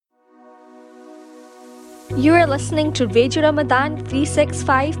You are listening to Radio Ramadan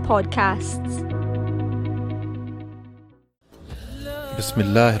 365 podcasts.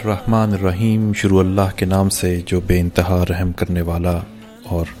 बिस्मिल्लाहिर्रहमानिर्रहीम। शुरू अल्लाह के नाम से जो बेइंतहा रहम करने वाला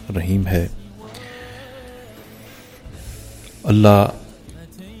और रहीम है। अल्लाह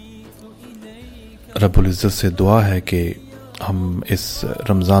रब्बुल इज़्ज़त से दुआ है कि हम इस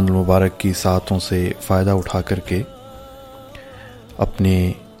रमज़ान मुबारक की सातों से फ़ायदा उठा करके अपने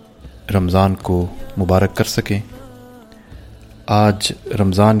रमज़ान को मुबारक कर सकें। आज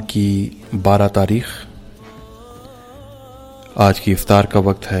रमज़ान की 12 तारीख़, आज की इफ्तार का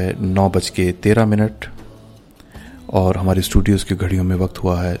वक्त है 9:13 और हमारी स्टूडियोज़ की घड़ियों में वक्त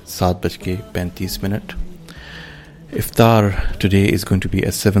हुआ है 7:35। इफ्तार today is going to be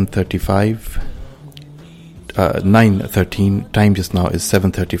eight 7:35, 9:13. Time just now is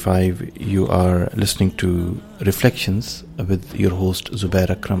 7:35. You are listening to Reflections with your host Zubair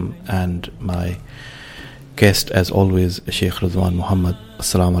Akram and my guest as always Sheikh Ridwan Muhammad.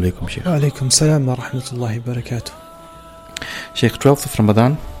 Assalamu alaikum Sheikh. Wa alaikum salam wa rahmatullahi wa barakatuh. Sheikh, 12th of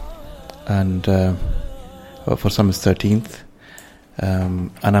Ramadan and for some it's 13th,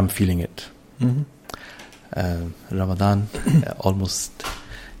 and I'm feeling it. Ramadan almost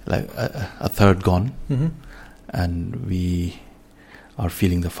like a third gone. And we are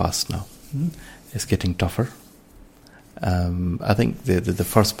feeling the fast now. It's getting tougher. I think the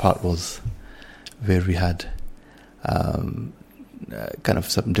first part was where we had kind of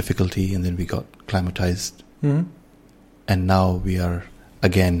some difficulty, and then we got acclimatized. And now we are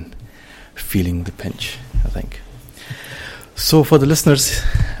again feeling the pinch, I think. So for the listeners,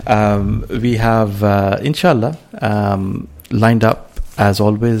 we have, inshallah, lined up as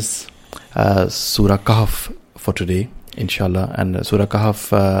always Surah Kahf for today, inshallah. And Surah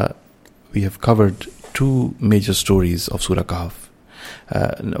Kahf, we have covered two major stories of Surah Kahf.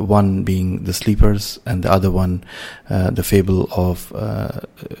 One being the sleepers, and the other one the fable of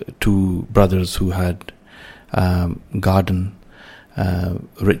two brothers who had garden,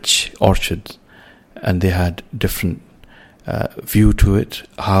 rich orchards, and they had different view to it,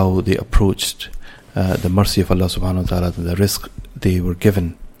 how they approached the mercy of Allah subhanahu wa ta'ala, the risk they were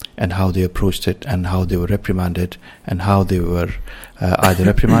given, and how they approached it, and how they were reprimanded, and how they were either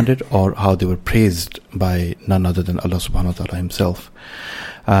reprimanded or how they were praised by none other than Allah subhanahu wa ta'ala himself.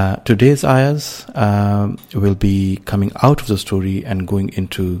 Today's ayahs will be coming out of the story and going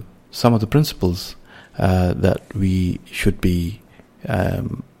into some of the principles that we should be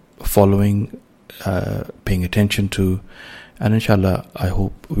following, paying attention to, and inshallah I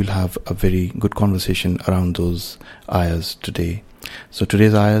hope we'll have a very good conversation around those ayahs today. So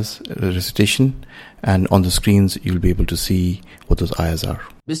today's ayahs recitation, and on the screens you'll be able to see what those ayahs are.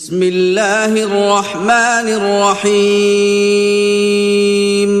 Bismillahir Rahmanir Rahim.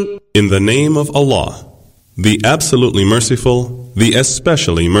 In the name of Allah, the absolutely merciful, the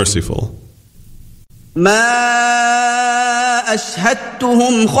especially merciful. ما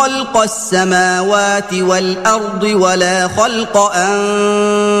أشهدتهم خلق السماوات والأرض ولا خلق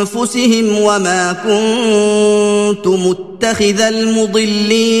أنفسهم وما كنت متخذ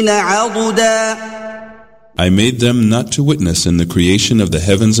المضلين عضدا. I made them not to witness in the creation of the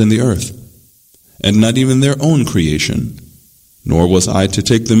heavens and the earth, and not even their own creation, nor was I to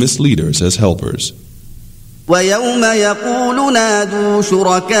take the misleaders as helpers. ويوم يقول نادوا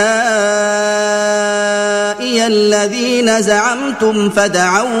شركائي الذين زعمتم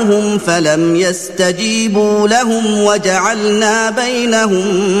فدعوهم فلم يستجيبوا لهم وجعلنا بينهم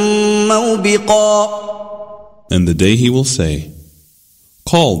موبقا. And the day he will say,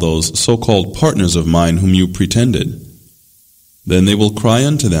 call those so-called partners of mine whom you pretended. Then they will cry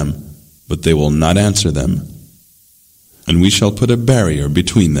unto them, but they will not answer them. And we shall put a barrier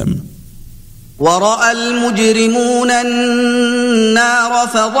between them. ورأى المجرمون النار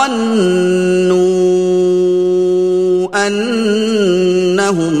فظنوا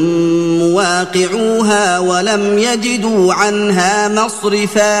أنهم مواقعوها ولم يجدوا عنها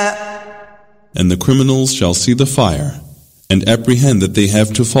مصرفا. And the criminals shall see the fire and apprehend that they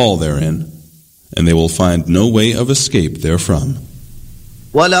have to fall therein, and they will find no way of escape therefrom.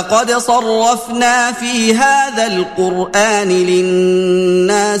 ولقد صرفنا في هذا القرآن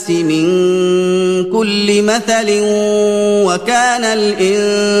للناس من كل مثل وكان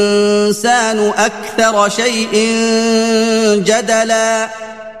الإنسان أكثر شيء جدلا.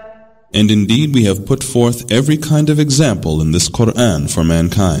 And indeed we have put forth every kind of example in this Qur'an for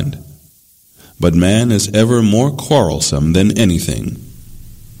mankind. But man is ever more quarrelsome than anything.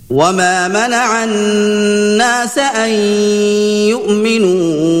 وما منع الناس أن يؤمنوا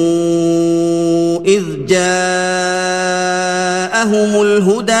إذ جاءهم جاءهم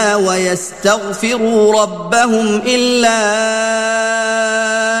الهدى ويستغفروا ربهم إلا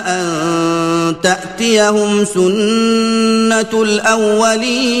أن تأتيهم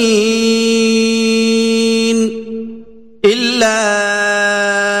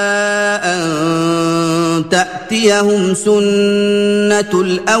سنة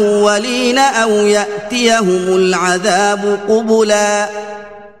الأولين أو يأتيهم العذاب قبلا.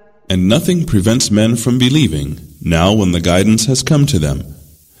 And nothing prevents men from believing, now when the guidance has come to them,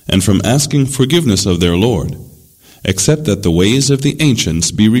 and from asking forgiveness of their Lord, except that the ways of the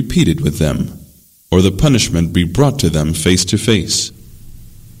ancients be repeated with them, or the punishment be brought to them face to face.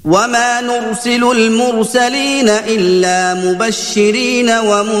 وما نرسل المرسلين إلا مبشرين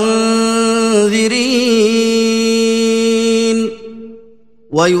ومنذرين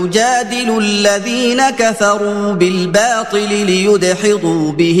ويجادل الذين كفروا بالباطل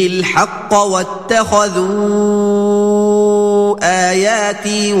ليدحضوا به الحق واتخذوا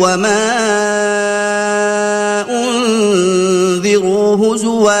آياتي وما أنذروا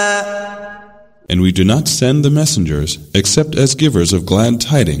هزوا. And we do not send the messengers except as givers of glad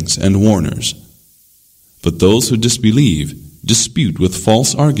tidings and warners. But those who disbelieve dispute with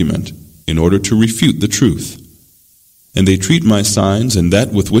false argument in order to refute the truth. And they treat my signs and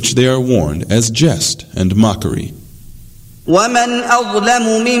that with which they are warned as jest and mockery. وَمَنْ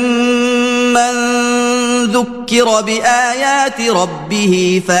أَظْلَمُ مِمَّنْ ذُكِّرَ بِآيَاتِ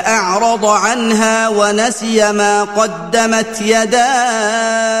رَبِّهِ فَأَعْرَضَ عَنْهَا وَنَسِيَ مَا قَدَّمَتْ يَدَاهُ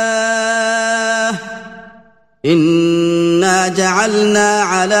إِنَّا جَعَلْنَا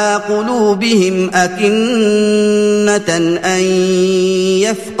عَلَى قُلُوبِهِمْ أَكِنَّةً أَنْ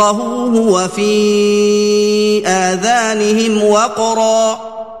يَفْقَهُوهُ وَفِي آذَانِهِمْ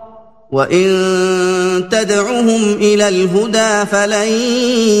وَقْرًا وَإِن تَدْعُهُمْ إِلَى الْهُدَى فَلَن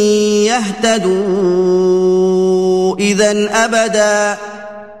يَهْتَدُوا إِذًا أَبَدًا.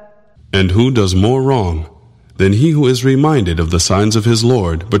 And who does more wrong than he who is reminded of the signs of his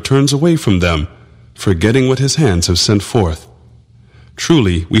Lord but turns away from them, forgetting what his hands have sent forth?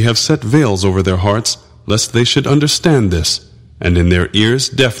 Truly, we have set veils over their hearts, lest they should understand this, and in their ears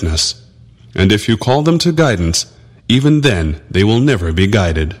deafness. And if you call them to guidance, even then they will never be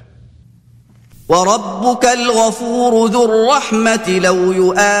guided. وَرَبُّكَ الْغَفُورُ ذُو الرَّحْمَةِ لَوْ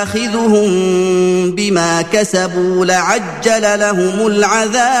يُؤَاخِذُهُم بِمَا كَسَبُوا لَعَجَّلَ لَهُمُ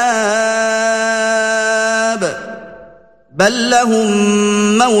الْعَذَابَ بَل لَّهُم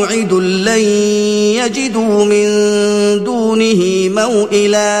مَّوْعِدٌ لَّن يَجِدُوا مِن دُونِهِ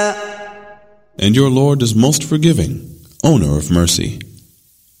مَوْئِلًا. And your Lord is most forgiving, owner of mercy.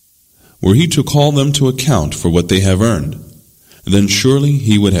 Were he to call them to account for what they have earned, then surely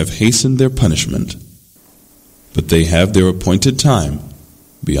he would have hastened their punishment. But they have their appointed time,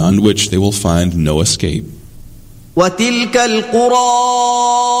 beyond which they will find no escape. وَتِلْكَ الْقُرَىٰ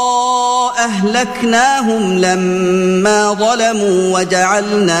أَهْلَكْنَاهُمْ لَمَّا ظَلَمُوا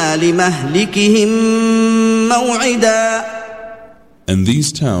وَجَعَلْنَا لِمَهْلِكِهِم مَّوْعِدًا. And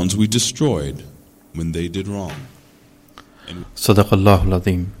these towns we destroyed when they did wrong. Sadaqallahu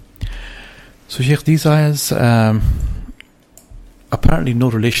al-Azim. So Sheikh, these ayahs apparently no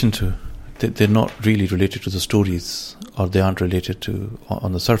relation to, they're not really related to the stories, or they aren't related to,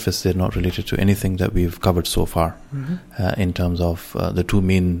 on the surface they're not related to anything that we've covered so far, in terms of the two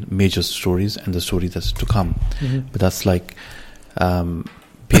major stories and the story that's to come. But that's like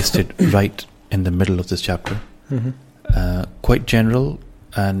pasted right in the middle of this chapter. Quite general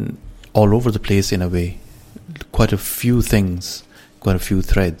and all over the place in a way. Quite a few things, quite a few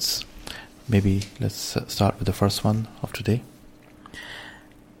threads. Maybe let's start with the first one of today.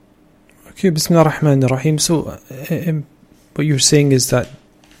 Okay, Bismillah ar-Rahman ar-Rahim. So, what you're saying is that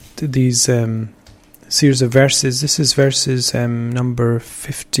these series of verses, this is verses number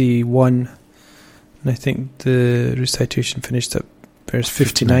 51, and I think the recitation finished at verse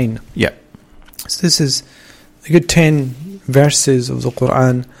 59. Yeah. So this is a good 10 verses of the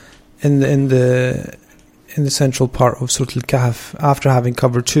Quran in the central part of Surah Al-Kahf, after having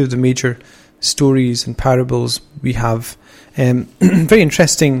covered two of the major stories and parables we have. Very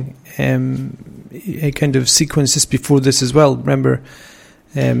interesting a kind of sequence just before this as well. Remember,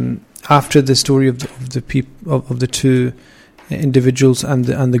 after the story of the two individuals and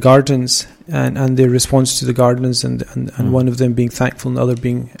the gardens and their response to the gardens and one of them being thankful and the other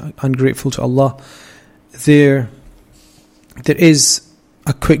being ungrateful to Allah, there is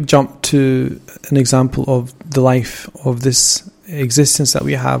a quick jump to an example of the life of this existence that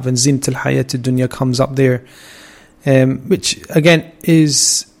we have, and Zint al-Hayat al-Dunya comes up there, which again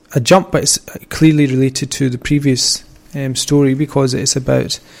is a jump, but it's clearly related to the previous story, because it's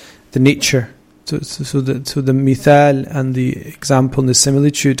about the nature the mithal and the example and the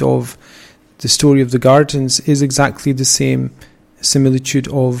similitude of the story of the gardens is exactly the same similitude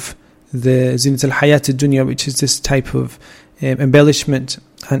of the zinat al-hayat al-dunya, which is this type of embellishment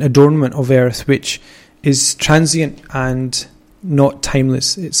and adornment of earth, which is transient and not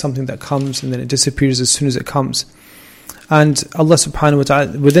timeless. It's something that comes and then it disappears as soon as it comes. And Allah subhanahu wa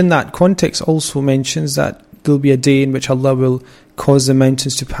ta'ala within that context also mentions that there will be a day in which Allah will cause the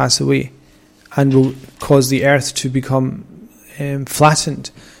mountains to pass away and will cause the earth to become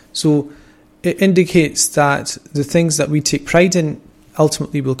flattened. So it indicates that the things that we take pride in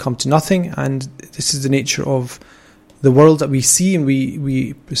ultimately will come to nothing, and this is the nature of the world that we see, and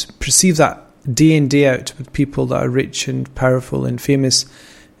we perceive that day in, day out with people that are rich and powerful and famous.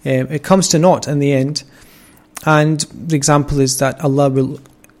 It comes to naught in the end. And the example is that Allah will,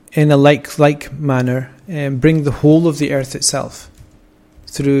 in a like manner, bring the whole of the earth itself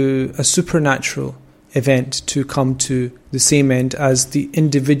through a supernatural event to come to the same end as the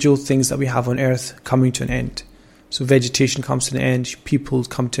individual things that we have on earth coming to an end. So vegetation comes to an end, people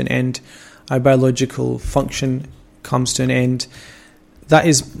come to an end, our biological function comes to an end. That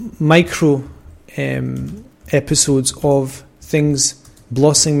is micro episodes of things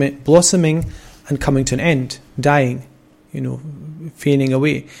blossoming and coming to an end, dying, fading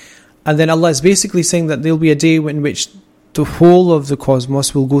away. And then Allah is basically saying that there will be a day in which the whole of the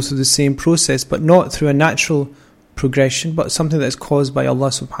cosmos will go through the same process, but not through a natural progression, but something that is caused by Allah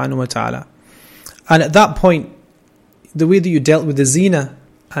subhanahu wa ta'ala. And at that point, the way that you dealt with the zina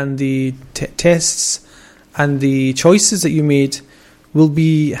and the tests and the choices that you made will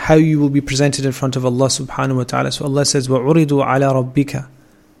be how you will be presented in front of Allah subhanahu wa ta'ala. So Allah says, وَعُرِضُوا عَلَىٰ رَبِّكَ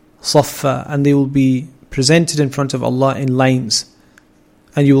صَفًّا, and they will be presented in front of Allah in lines,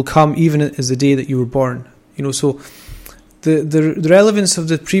 and you will come even as the day that you were born. So the relevance of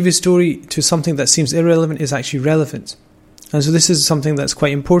the previous story to something that seems irrelevant is actually relevant. And so this is something that's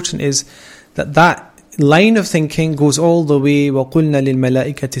quite important, is that line of thinking goes all the way وَقُلْنَا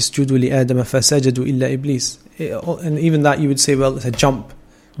لِلْمَلَائِكَةِ اسْجُدُوا لِآدَمَ فَسَجَدُوا إِلَّا إِبْلِيسَ. And even that you would say, well, it's a jump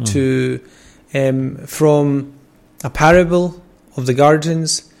to from a parable of the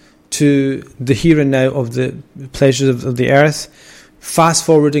gardens to the here and now of the pleasures of the earth, fast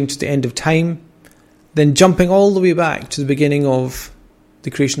forwarding to the end of time, then jumping all the way back to the beginning of the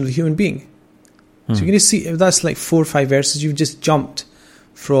creation of the human being. So you're going to see, if that's like 4 or 5 verses, you've just jumped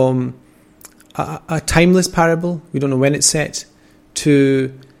from a timeless parable, we don't know when it's set,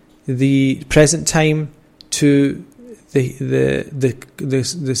 to the present time, to the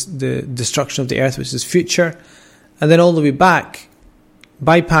destruction of the earth, which is future, and then all the way back,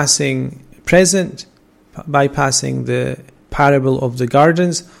 bypassing present, bypassing the parable of the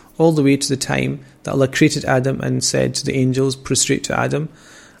gardens, all the way to the time that Allah created Adam and said to the angels, prostrate to Adam,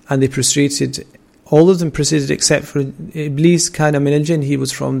 and they prostrated. All of them prostrated except for Iblis, kana min al-jinn, he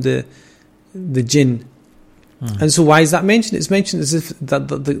was from the jinn. And so why is that mentioned? It's mentioned as if that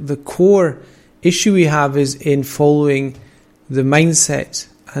the core issue we have is in following the mindset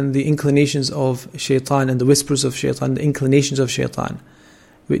and the inclinations of shaitan and the whispers of shaitan, the inclinations of shaitan,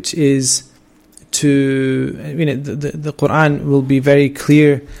 which is the Quran will be very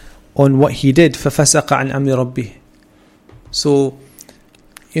clear on what he did. فَفَسَقَ عَنْ أَمْرِ رَبِّهِ. So,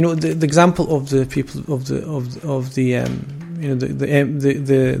 the example of the people of the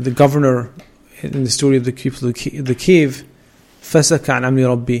governor in the story of the people of the cave, فَسَقَ عَنْ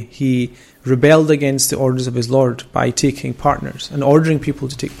أَمْرِ رَبِّهِ. He rebelled against the orders of his Lord by taking partners and ordering people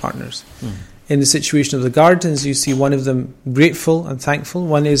to take partners. In the situation of the gardens, you see one of them grateful and thankful,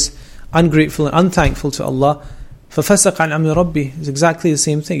 one is ungrateful and unthankful to Allah. فَفَسَقَ عَنْ أَمْرِ رَبِّهِ is exactly the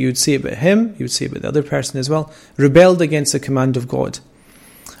same thing. You would say about him, you would say about the other person as well. Rebelled against the command of God.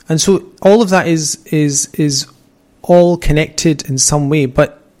 And so all of that is all connected in some way.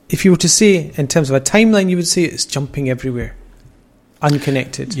 But if you were to say, in terms of a timeline, you would say it's jumping everywhere.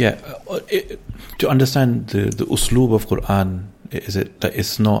 Unconnected. Yeah. To understand the usloob of Quran, is it that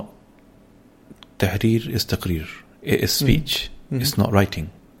it's not tahrir, it's taqrir. It is speech. It's not writing.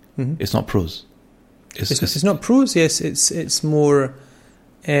 It's not prose. It's not prose, yes. It's more...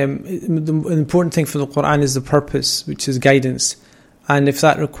 the important thing for the Quran is the purpose, which is guidance. And if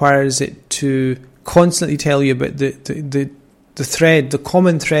that requires it to constantly tell you about the thread, the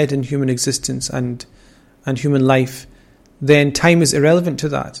common thread in human existence and human life, then time is irrelevant to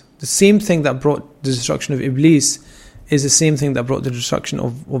that. The same thing that brought the destruction of Iblis is the same thing that brought the destruction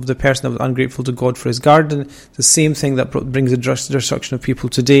of the person that was ungrateful to God for his garden. The same thing that brings the destruction of people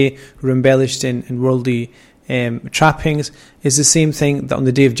today who are embellished in worldly trappings is the same thing that on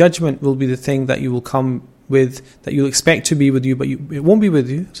the Day of Judgment will be the thing that you will come with, that you'll expect to be with you, but it won't be with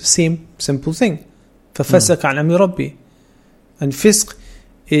you. It's the same simple thing. فَفَسَقَ عَنْ أَمْرِ رَبِّهِ. And fisq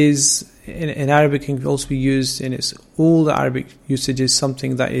is, in Arabic, can also be used in its old Arabic usage as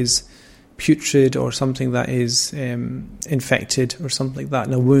something that is putrid, or something that is infected, or something like that,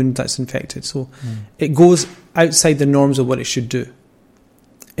 and a wound that's infected. So it goes outside the norms of what it should do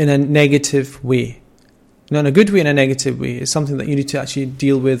in a negative way. Not in a good way, in a negative way. It's something that you need to actually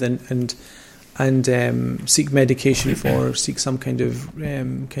deal with and seek medication for, seek some kind of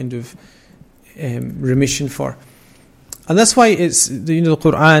remission for. And that's why it's, the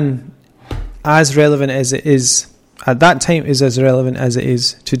Quran, as relevant as it is at that time, is as relevant as it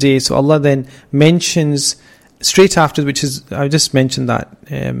is today. So Allah then mentions straight after, which is, I just mentioned that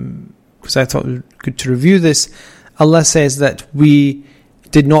because I thought it was good to review this. Allah says that we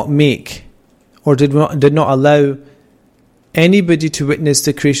did not make, or did not allow anybody to witness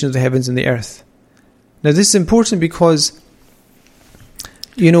the creation of the heavens and the earth. Now this is important because,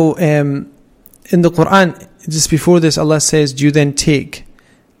 in the Quran, just before this, Allah says, do you then take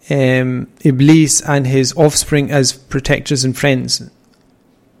Iblis and his offspring as protectors and friends?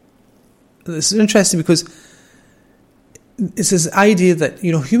 This is interesting because it's this idea that,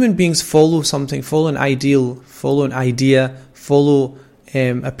 human beings follow something, follow an ideal, follow an idea, follow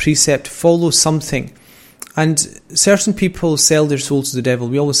a precept, follow something. And certain people sell their soul to the devil.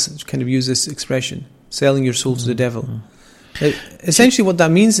 We always kind of use this expression, selling your soul to the devil. Essentially what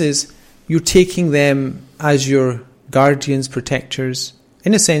that means is you're taking them as your guardians, protectors.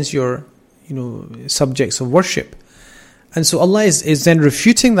 In a sense, you're, subjects of worship. And so Allah is then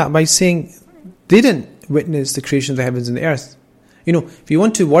refuting that by saying they didn't witness the creation of the heavens and the earth. If you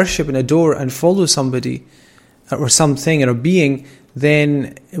want to worship and adore and follow somebody or something or a being,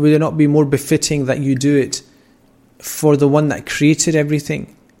 then would it not be more befitting that you do it for the one that created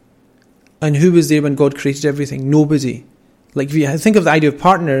everything? And who was there when God created everything? Nobody. Like, if you think of the idea of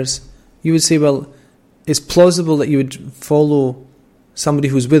partners, you would say, well, it's plausible that you would follow somebody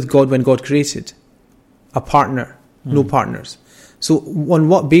who's with God when God created a partner. No partners. So on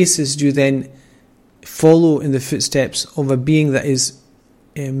what basis do you then follow in the footsteps of a being that is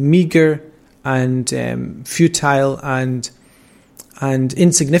meager and futile and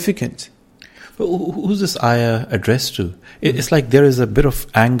insignificant? But who's this ayah addressed to? It's like there is a bit of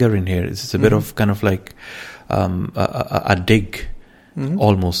anger in here. It's a bit of kind of like a dig,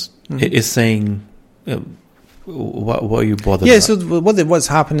 almost. It's saying, what are you bothered about? So what's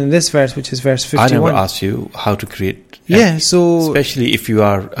happened in this verse, which is verse 51. I never asked you how to create. Especially if you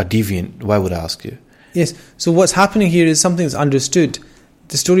are a deviant, why would I ask you? Yes, so what's happening here is something that's understood.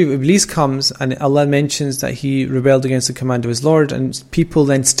 The story of Iblis comes, and Allah mentions that he rebelled against the command of his Lord, and people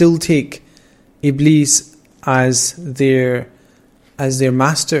then still take Iblis as their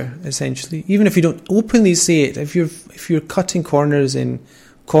master, essentially. Even if you don't openly say it, if you're cutting corners in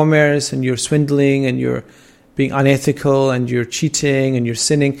commerce and you're swindling and you're being unethical and you're cheating and you're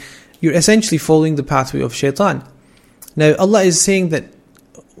sinning, you're essentially following the pathway of shaitan. Now Allah is saying that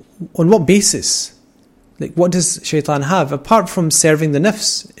on what basis? Like, what does shaitan have? Apart from serving the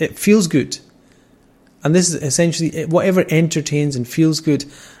nafs, it feels good. And this is essentially whatever entertains and feels good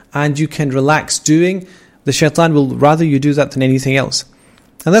and you can relax doing, the shaitan will rather you do that than anything else.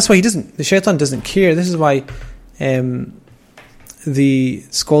 And that's why the shaitan doesn't care. This is why the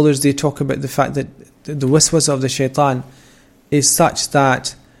scholars, they talk about the fact that the waswas of the shaitan is such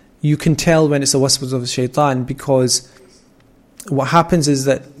that you can tell when it's a waswas of the shaitan, because what happens is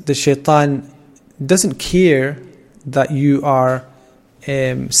that the shaitan doesn't care that you are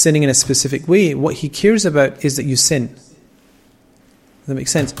sinning in a specific way. What he cares about is that you sin. Does that make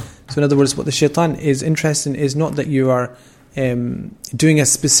sense? So in other words, what the shaitan is interested in is not that you are doing a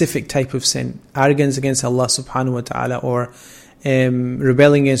specific type of sin, arrogance against Allah subhanahu wa ta'ala, or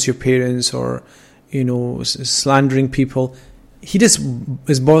rebelling against your parents, or slandering people. He just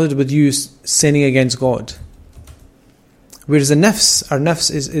is bothered with you sinning against God. Whereas our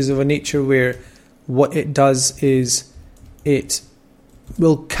nafs is of a nature where what it does is it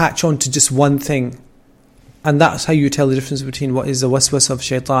will catch on to just one thing, and that's how you tell the difference between what is the waswas of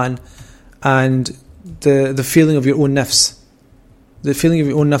shaitan and the feeling of your own nafs. The feeling of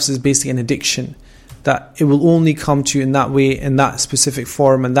your own nafs is basically an addiction, that it will only come to you in that way, in that specific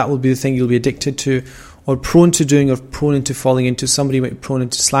form, and that will be the thing you'll be addicted to, or prone to doing, or prone into falling into. Somebody might be prone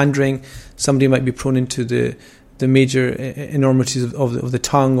into slandering, somebody might be prone into the major enormities of the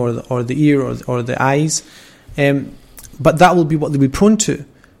tongue, or the ear, or the eyes, but that will be what they'll be prone to.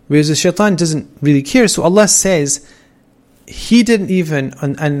 Whereas the shaitan doesn't really care. So Allah says he didn't even,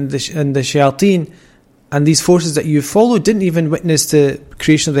 and the shayateen and these forces that you follow didn't even witness the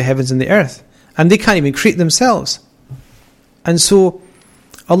creation of the heavens and the earth. and they can't even create themselves. And so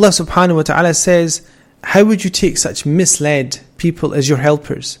Allah subhanahu wa ta'ala says, how would you take such misled people as your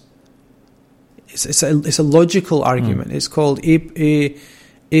helpers? It's a logical argument. It's called a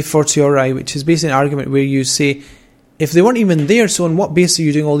fortiori, which is basically an argument where you say, if they weren't even there, so on what basis are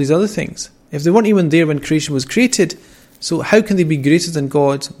you doing all these other things? If they weren't even there when creation was created, so how can they be greater than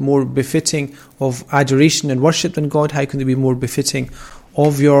God, more befitting of adoration and worship than God? How can they be more befitting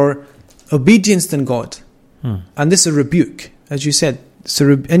of your obedience than God? And this is a rebuke, as you said. It's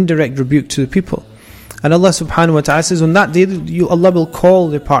an indirect rebuke to the people. And Allah subhanahu wa ta'ala says, on that day, Allah will call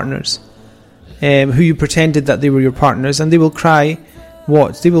their partners, who you pretended that they were your partners, and they will cry,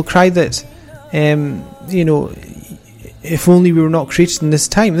 what? They will cry that, if only we were not created in this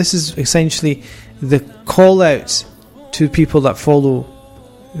time. This is essentially the call out to people that follow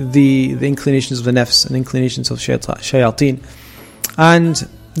the inclinations of the nafs and inclinations of shayateen. And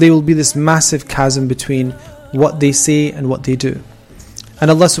there will be this massive chasm between what they say and what they do. And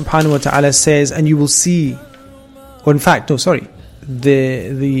Allah subhanahu wa ta'ala says, and you will see, or in fact, no, sorry, the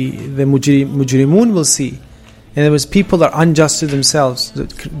mujrimun will see. And there was people that are unjust to themselves,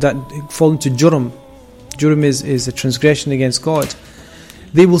 that fall into jurum. Jurum is a transgression against God.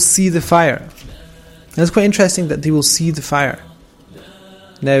 They will see the fire. And it's quite interesting that they will see the fire.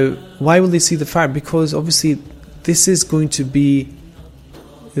 Now, why will they see the fire? Because obviously this is going to be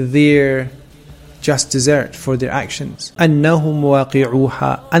their just desert for their actions. أَنَّهُمْ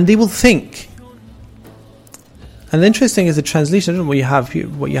وَاقِعُوهَا. And they will think. And the interesting is the translation. I don't know what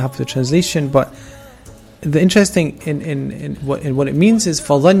you have for the translation, but the interesting in what it means is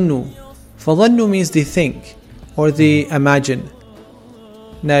فَظَنُّوا. فَظَنُّوا means they think or they imagine.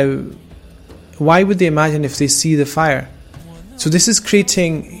 Now, why would they imagine if they see the fire? So this is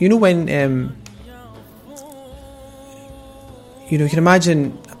creating, when you can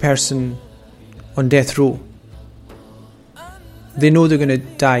imagine a person on death row. They know they're going to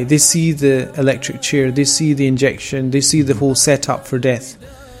die. They see the electric chair, they see the injection, they see the whole setup for death.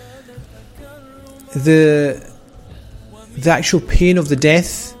 The actual pain of the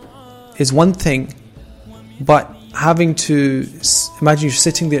death is one thing, but having to imagine you're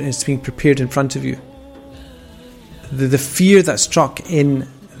sitting there and it's being prepared in front of you. The fear that struck in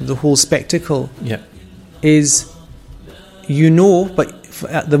the whole spectacle is, but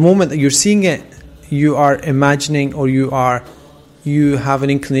at the moment that you're seeing it, you are imagining, or you have an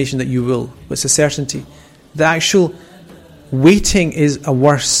inclination that you will. But it's a certainty. The actual waiting is a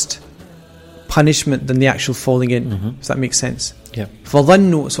worse punishment than the actual falling in. If that makes sense.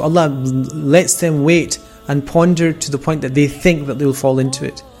 فَظَنُّوا. So Allah lets them wait and ponder to the point that they think that they will fall into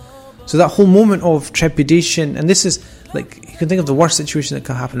it. So that whole moment of trepidation, and this is like, you can think of the worst situation that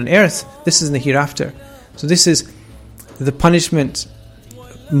can happen on earth. This is in the hereafter. So this is the punishment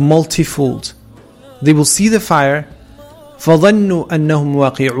multifold. They will see the fire, فَظَنُّوا أَنَّهُمْ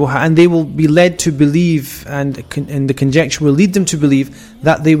وَاقِعُوهَا, and they will be led to believe, and the conjecture will lead them to believe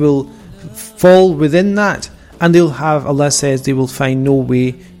that they will fall within that, and they'll have, Allah says, they will find no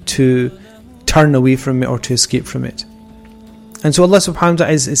way to turn away from it or to escape from it. And so Allah subhanahu wa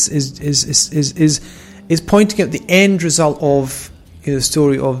ta'ala is pointing out the end result of the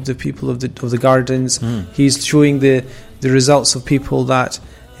story of the people of the gardens. He's showing the results of people that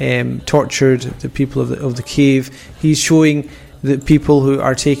tortured the people of the cave. He's showing the people who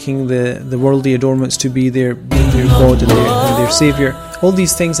are taking the worldly adornments to be their God and their Saviour. All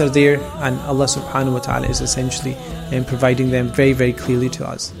these things are there, and Allah subhanahu wa ta'ala is essentially providing them very, very clearly to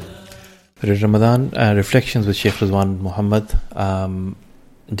us. Ramadan reflections with Sheikh Rizwan Muhammad.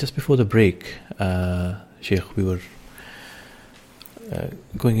 Just before the break, Sheikh, we were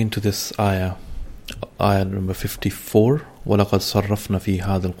going into this ayah number 54. وَلَقَدْ صَرَّفْنَا فِي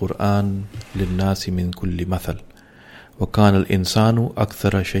هَذَا الْقُرْآنِ لِلنَّاسِ مِنْ كُلِّ مَثَلٍ وَكَانَ الْإِنسَانُ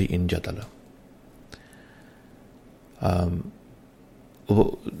أَكْثَرَ شَيْءٍ جَدَلًا.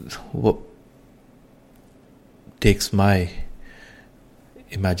 What takes my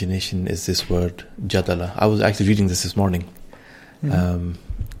imagination is this word jadala. I was actually reading this morning, and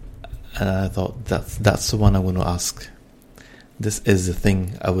I thought that's the one I want to ask. This is the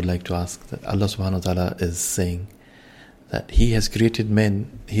thing I would like to ask, that Allah subhanahu wa ta'ala is saying that He has created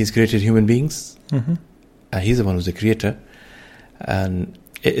men, He's created human beings, He's the one who's the creator, and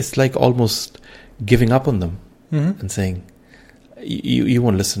it's like almost giving up on them and saying, you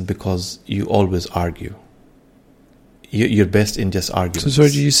won't listen because you always argue. You're best in just arguments. So,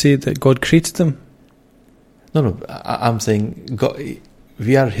 do you say that God created them? No, I'm saying God,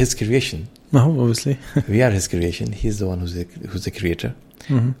 we are His creation. No, obviously. We are His creation. He's the one who's the creator.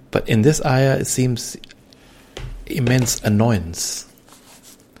 But in this ayah, it seems immense annoyance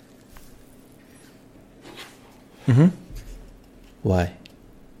Mm-hmm. Why?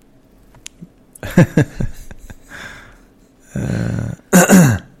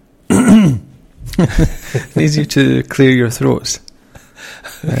 Needs you to clear your throats.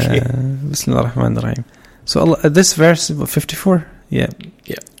 Okay. Bismillah ar-Rahman ar-Rahim. So Allah, this verse, 54? Yeah.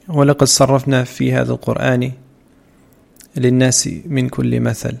 وَلَقَدْ صَرَّفْنَا فِي هَذَا الْقُرْآنِ لِلنَّاسِ مِنْ كُلِّ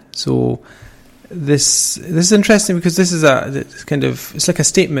مَثَلٍ. So this is interesting because this is it's like a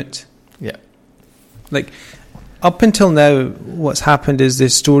statement. Yeah. Like up until now, what's happened is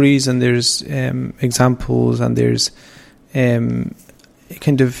there's stories and there's examples and there's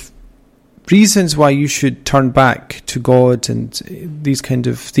kind of reasons why you should turn back to God, and these kind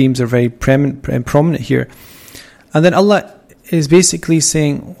of themes are very prominent here. And then Allah is basically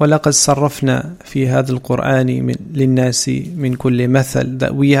saying, وَلَقَدْ صَرَّفْنَا فِي هَذَا الْقُرْآنِ لِلنَّاسِ مِنْ كُلِّ مَثَلٍ,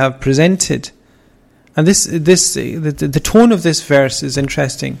 that we have presented. And the tone of this verse is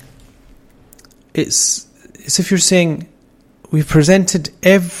interesting. It's as if you're saying, we've presented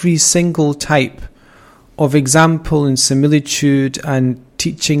every single type of example and similitude and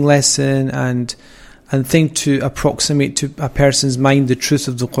teaching lesson and thing to approximate to a person's mind the truth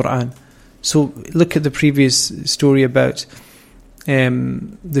of the Qur'an. So look at the previous story about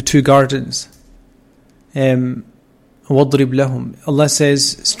the two gardens. وَاضْرِبْ لَهُمْ. Allah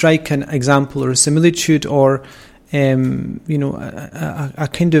says, strike an example or a similitude or a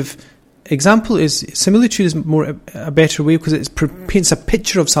kind of example. Similitude is more a better way because it paints a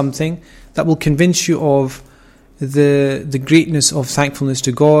picture of something that will convince you of the greatness of thankfulness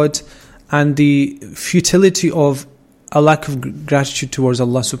to God and the futility of a lack of gratitude towards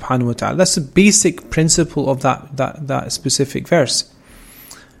Allah subhanahu wa ta'ala. That's the basic principle of that specific verse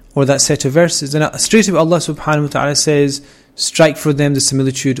or that set of verses. And straight away Allah subhanahu wa ta'ala says, strike for them the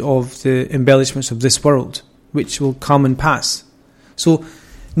similitude of the embellishments of this world, which will come and pass. So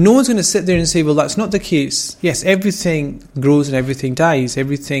no one's going to sit there and say, well, that's not the case. Yes, everything grows and everything dies.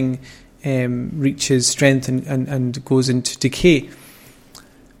 Everything reaches strength and goes into decay.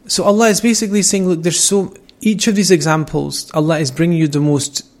 So Allah is basically saying, look, each of these examples, Allah is bringing you the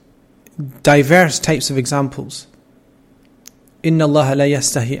most diverse types of examples. إِنَّ اللَّهَ لَا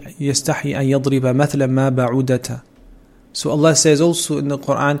يَسْتَحِي أَن يَضْرِبَ مَثْلًا مَا بَعُودَةً. So Allah says also in the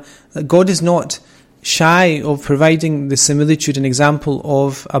Qur'an that God is not shy of providing the similitude and example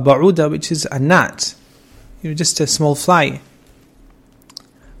of a ba'uda, which is a gnat, just a small fly.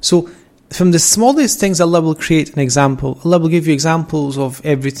 So from the smallest things, Allah will create an example. Allah will give you examples of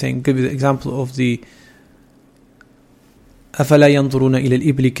everything. Give you the example of the أَفَلَا يَنْظُرُونَ إِلَى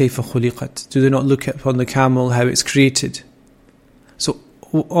الْإِبْلِ كَيْفَ خُلِقَتْ. Do they not look upon the camel, how it's created? So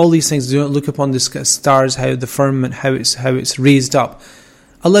all these things, do not look upon the stars, how the firmament, how it's raised up.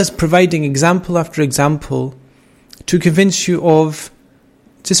 Allah is providing example after example to convince you of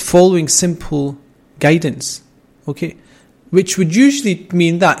just following simple guidance. Okay? Which would usually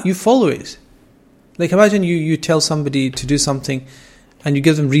mean that you follow it. Like imagine you tell somebody to do something and you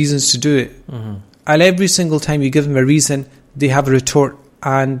give them reasons to do it. Mm-hmm. And every single time you give them a reason, they have a retort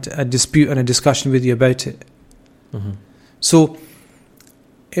and a dispute and a discussion with you about it. Mm-hmm. So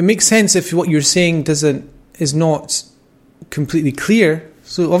it makes sense if what you're saying is not completely clear.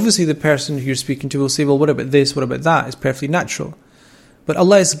 So obviously the person who you're speaking to will say, well, what about this, what about that? It's perfectly natural. But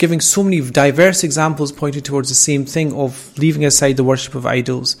Allah is giving so many diverse examples pointing towards the same thing of leaving aside the worship of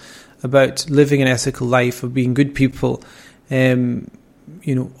idols, about living an ethical life, of being good people,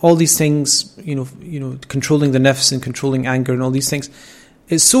 all these things, controlling the nafs and controlling anger and all these things.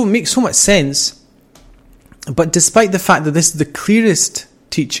 It makes so much sense. But despite the fact that this is the clearest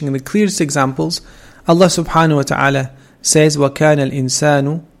teaching and the clearest examples, Allah subhanahu wa ta'ala says, وَكَانَ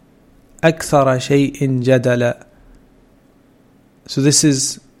الْإِنسَانُ أَكْثَرَ شَيْءٍ جَدَلًا. So this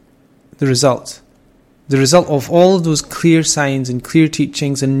is the result. The result of all of those clear signs and clear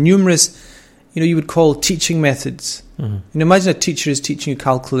teachings and numerous, you would call teaching methods. Mm-hmm. Imagine a teacher is teaching you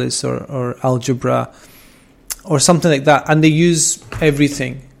calculus or algebra or something like that, and they use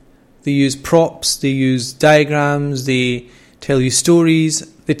everything. They use props, they use diagrams, they tell you stories,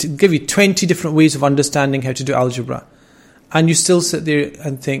 they give you 20 different ways of understanding how to do algebra. And you still sit there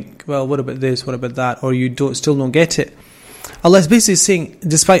and think, well, what about this, what about that, or you still don't get it. Allah is basically saying,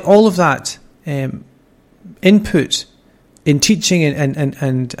 despite all of that input in teaching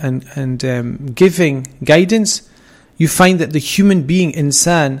and giving guidance, you find that the human being,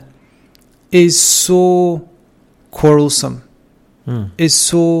 insan, is so quarrelsome, is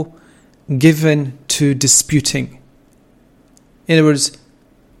so given to disputing. In other words,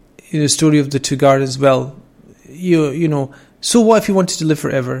 the story of the two gardens, well, so what if you wanted to live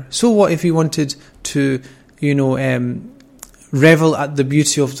forever? So what if you wanted to, revel at the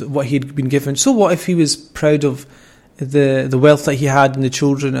beauty of what he'd been given. So what if he was proud of the wealth that he had and the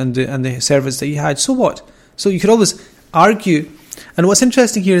children and the servants that he had? So what? So you could always argue. And what's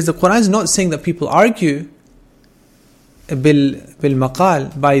interesting here is the Quran is not saying that people argue bil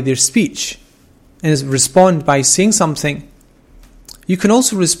maqal, by their speech, and respond by saying something. You can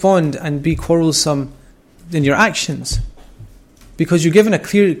also respond and be quarrelsome in your actions, because you're given a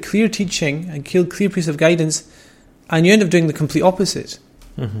clear teaching, a clear piece of guidance, and you end up doing the complete opposite.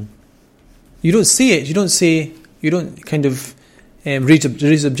 Mm-hmm. You don't say it. You don't kind of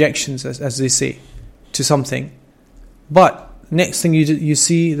raise objections, as they say, to something. But next thing you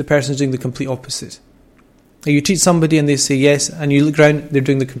see, the person's doing the complete opposite. Like you teach somebody and they say yes, and you look around, they're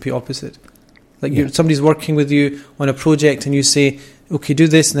doing the complete opposite. Like somebody's working with you on a project, and you say, okay, do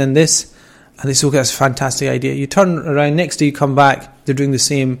this and then this, and they say, okay, that's a fantastic idea. You turn around, next day you come back, they're doing the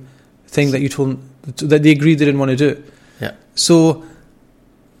same thing that you told them, that they agreed they didn't want to do. Yeah. So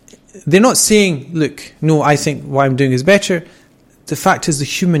they're not saying, look, no, I think what I'm doing is better. The fact is, the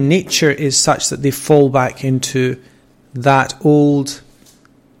human nature is such that they fall back into that old,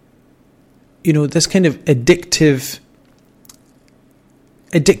 this kind of addictive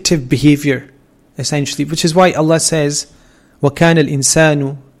behavior, essentially, which is why Allah says, وَكَانَ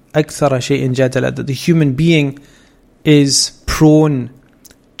الْإِنسَانُ أَكْثَرَ شَيْءٍ جَدَلًا, that the human being is prone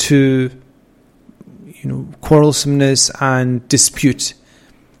to quarrelsomeness and dispute.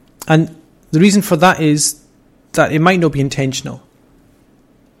 And the reason for that is that it might not be intentional.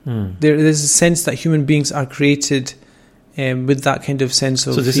 There's a sense that human beings are created with that kind of sense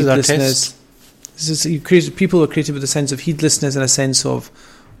of heedlessness. People are created with a sense of heedlessness and a sense of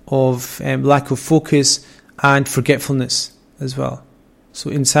lack of focus and forgetfulness as well. So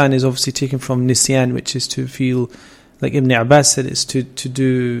insan is obviously taken from nisyan, which is to feel, like Ibn Abbas said, is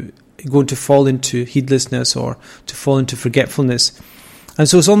going to fall into heedlessness or to fall into forgetfulness. And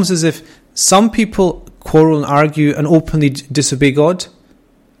so it's almost as if some people quarrel and argue and openly disobey God.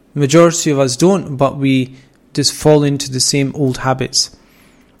 The majority of us don't, but we just fall into the same old habits.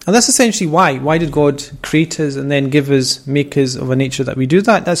 And that's essentially why. Why did God create us and then make us of a nature that we do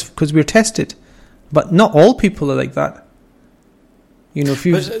that? That's because we're tested. But not all people are like that.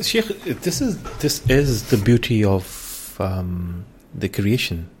 But Sheikh, this is the beauty of the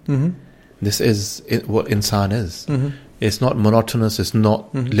creation. Mm-hmm. This is what insan is. Mm-hmm. It's not monotonous. It's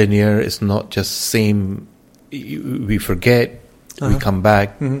not linear. It's not just same. We forget. We come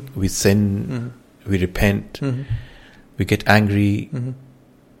back. We sin. We repent. We get angry.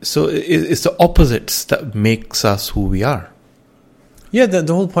 So it's the opposites that makes us who we are. Yeah,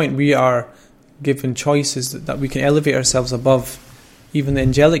 the whole point, we are given choices that we can elevate ourselves above even the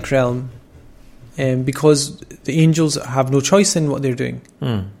angelic realm, because the angels have no choice in what they're doing.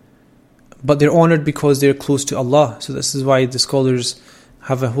 But they're honoured because they're close to Allah. So this is why the scholars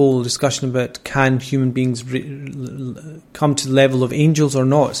have a whole discussion about, can human beings come to the level of angels or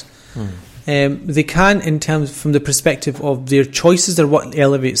not? They can, in terms from the perspective of their choices are what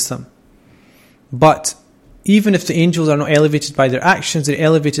elevates them. But even if the angels are not elevated by their actions, they're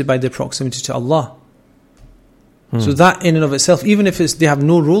elevated by their proximity to Allah. So that in and of itself, even if they have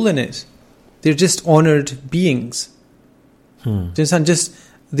no role in it, they're just honoured beings. Do you understand?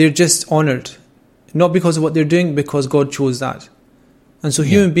 They're just honoured, not because of what they're doing, because God chose that. And so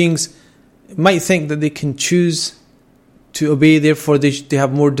human beings might think that they can choose to obey, therefore they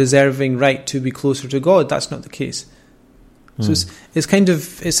have more deserving right to be closer to God. That's not the case. So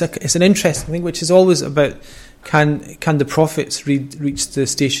it's an interesting thing, which is always about, can the prophets reach the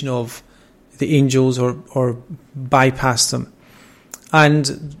station of the angels or bypass them?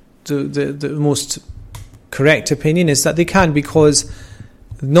 And the most correct opinion is that they can, because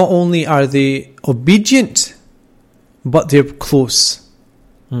not only are they obedient, but they're close.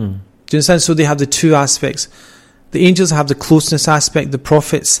 Do you understand? So they have the two aspects. The angels have the closeness aspect, the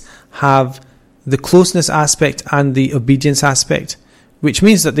prophets have the closeness aspect and the obedience aspect, which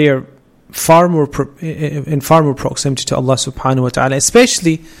means that they are far more proximity to Allah subhanahu wa ta'ala,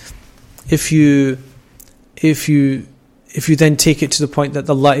 especially if you then take it to the point that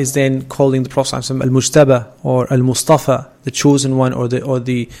Allah is then calling the Prophet al-Mujtaba or al-Mustafa, the chosen one, or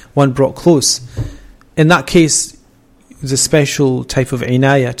the one brought close. In that case, the special type of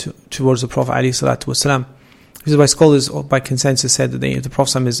inayah towards the Prophet alayhi salatu wasalam. This is why scholars by consensus said that the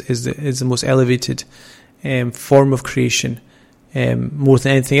Prophet is the most elevated form of creation, more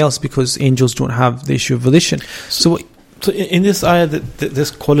than anything else, because angels don't have the issue of volition. So in this ayah,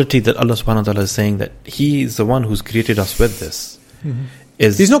 this quality that Allah subhanahu wa ta'ala is saying, that He is the one who's created us with this.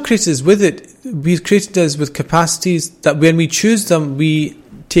 He's not created us with it. He's created us with capacities that when we choose them, we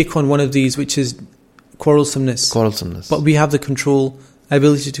take on one of these, which is quarrelsomeness. But we have the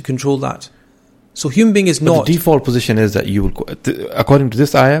ability to control that. So human being is but not... the default position is that you will... According to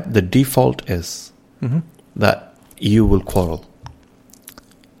this ayah, the default is that you will quarrel.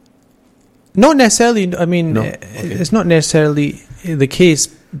 Not necessarily. I mean, it's not necessarily the case.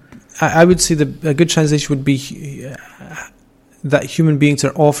 I would say a good translation would be that human beings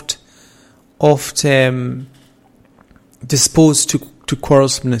are oft disposed to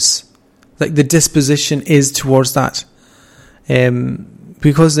quarrelsomeness. Like the disposition is towards that.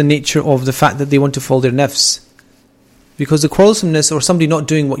 Because the nature of the fact that they want to follow their nafs. Because the quarrelsomeness or somebody not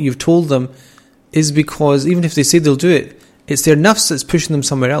doing what you've told them is because even if they say they'll do it, it's their nafs that's pushing them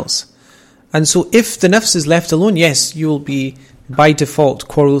somewhere else. And so if the nafs is left alone, yes, you will be by default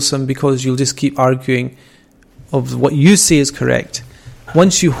quarrelsome because you'll just keep arguing of what you say is correct.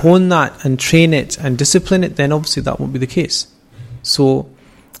 Once you hone that and train it and discipline it, then obviously that won't be the case. So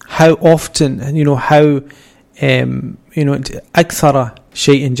how often, akthara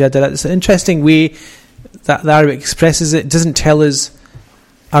shay'in jadala. It's an interesting way that the Arabic expresses it. It doesn't tell us,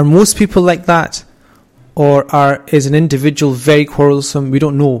 are most people like that? Or is an individual very quarrelsome? We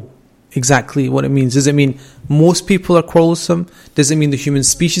don't know exactly what it means. Does it mean most people are quarrelsome? Does it mean the human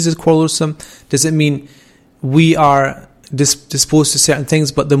species is quarrelsome? Does it mean we are disposed to certain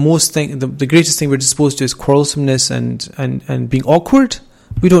things, but the greatest thing we're disposed to is quarrelsomeness and being awkward?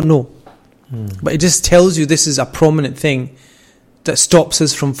 We don't know. But it just tells you this is a prominent thing that stops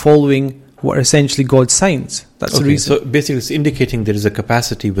us from following what are essentially God's signs. That's the reason. So basically it's indicating there is a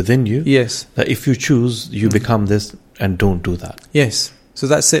capacity within you. Yes. That if you choose, you become this and don't do that. Yes. So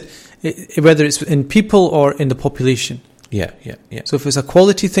that's it. Whether it's in people or in the population. Yeah. So if it's a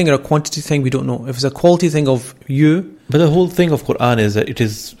quality thing or a quantity thing, we don't know. If it's a quality thing of you... But the whole thing of Quran is that it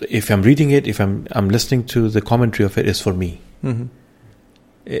is, if I'm reading it, if I'm listening to the commentary of it, is for me. Mm-hmm.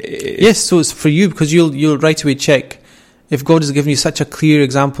 Yes, so it's for you because you'll right away check. If God has given you such a clear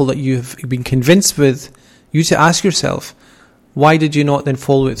example that you've been convinced with, you to ask yourself, why did you not then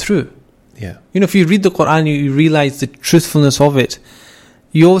follow it through? Yeah. If you read the Quran, you realize the truthfulness of it.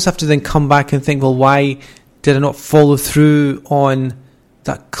 You always have to then come back and think, well, why did I not follow through on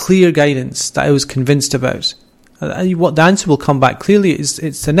that clear guidance that I was convinced about? What the answer will come back clearly is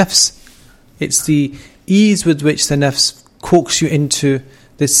it's the nafs. It's the ease with which the nafs coax you into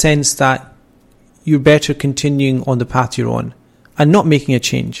the sense that you're better continuing on the path you're on and not making a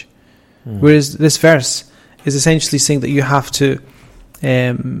change. Whereas this verse is essentially saying that you have to,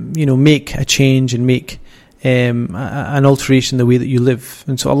 make a change and make an alteration in the way that you live.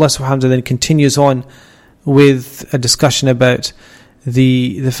 And so Allah subhanahu wa ta'ala then continues on with a discussion about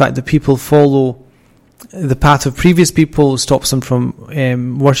the fact that people follow the path of previous people, stops them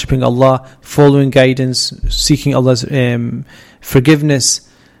from worshipping Allah, following guidance, seeking Allah's forgiveness.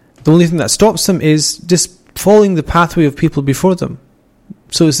 The only thing that stops them is just following the pathway of people before them.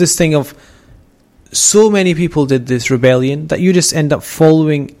 So it's this thing of so many people did this rebellion that you just end up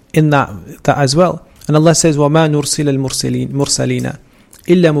following in that as well. And Allah says, وَمَا نُرْسِلَ الْمُرْسَلِينَ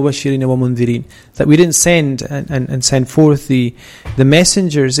إِلَّا مُبَشِّرِينَ وَمُنذِرِينَ. That we didn't send and send forth the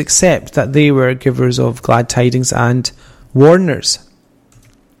messengers except that they were givers of glad tidings and warners.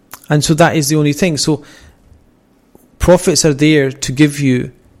 And so that is the only thing. So prophets are there to give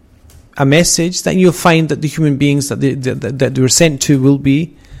you a message that you'll find that the human beings that they were sent to will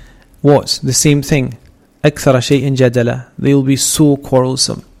be what? The same thing. أَكْثَرَ شَيْءٍ جَدَلًا. They will be so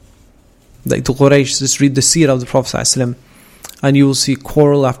quarrelsome. Like the Quraysh, just read the seerah of the Prophet ﷺ, and you will see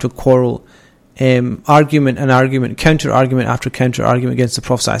quarrel after quarrel, argument and argument, counter argument after counter argument against the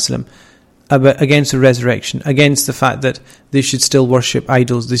Prophet ﷺ, against the resurrection, against the fact that they should still worship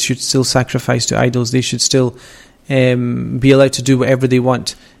idols, they should still sacrifice to idols, they should still be allowed to do whatever they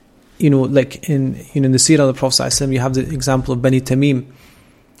want. Like in the seerah of the Prophet ﷺ, you have the example of Bani Tamim.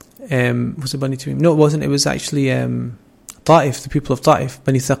 Was it Bani Tamim? No, it wasn't. It was actually Ta'if, the people of Ta'if,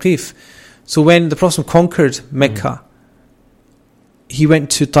 Bani Thaqif. So when the Prophet conquered Mecca, he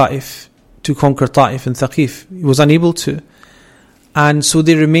went to Ta'if to conquer Ta'if and Thaqif. He was unable to. And so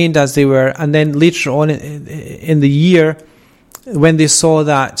they remained as they were. And then later on in the year, when they saw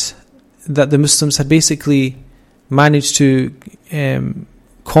that the Muslims had basically managed to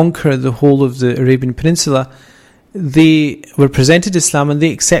conquer the whole of the Arabian Peninsula, they were presented Islam and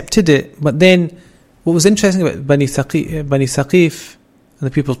they accepted it. But then what was interesting about Bani Thaqif and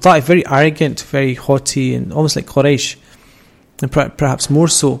the people of Ta'if, very arrogant, very haughty, and almost like Quraysh, and perhaps more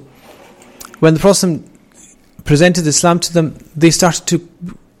so. When the Prophet presented Islam to them, they started to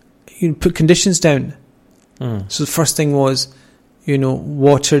put conditions down. So the first thing was,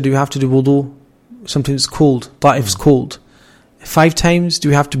 water, do you have to do wudu? Sometimes it's cold. Ta'if's cold. 5 times? Do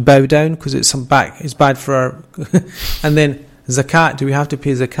we have to bow down because it's bad for our... And then zakat, do we have to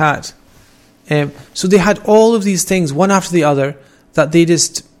pay zakat? So they had all of these things, one after the other, that they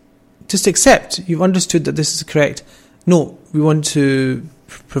just accept. You've understood that this is correct. No, we want to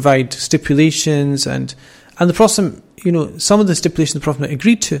provide stipulations, and the Prophet, some of the stipulations the Prophet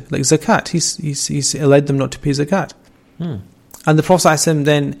agreed to, like zakat, he's allowed them not to pay zakat. And the Prophet ﷺ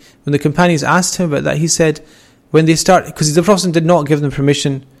then, when the companions asked him about that, he said, when they start, because the Prophet did not give them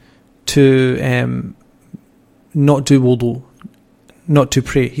permission to not do wudu, not to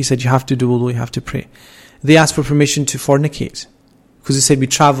pray. He said, you have to do wudu, you have to pray. They asked for permission to fornicate, because he said, we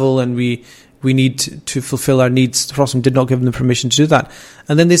travel and we need to fulfill our needs. The Prophet did not give them permission to do that.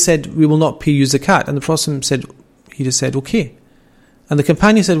 And then they said, we will not pay you zakat. And the Prophet said, he just said, okay. And the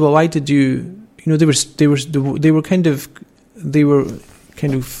companion said, well, why did you, they were kind of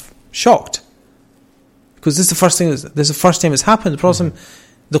shocked. Because this is the first time it's happened. The Prophet,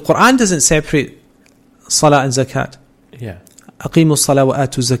 the Quran doesn't separate salah and zakat. Yeah. Aqimu salah wa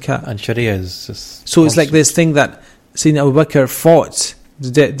atu zakat. And Sharia is just so it's like this thing that Sayyidina Abu Bakr fought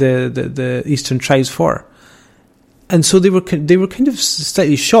the Eastern tribes for. And so they were kind of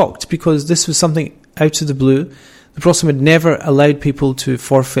slightly shocked, because this was something out of the blue. The Prophet had never allowed people to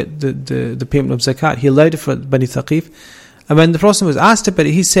forfeit the payment of zakat. He allowed it for Bani Thaqif. And when the Prophet was asked about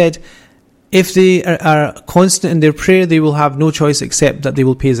it, he said, if they are constant in their prayer, they will have no choice except that they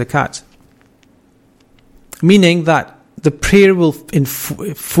will pay zakat. Meaning that the prayer will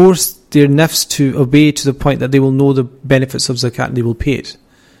force their nafs to obey to the point that they will know the benefits of zakat and they will pay it.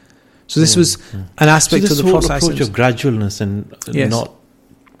 So this was an aspect of the Prophet. So this whole approach of gradualness and not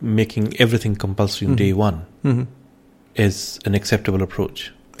making everything compulsory on day one is an acceptable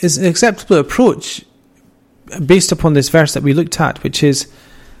approach. It's an acceptable approach based upon this verse that we looked at, which is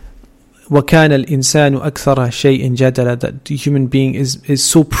وَكَانَ الْإِنسَانُ أَكْثَرَ شَيْءٍ جَدَلًا, that the human being is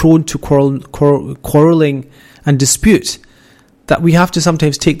so prone to quarreling and dispute that we have to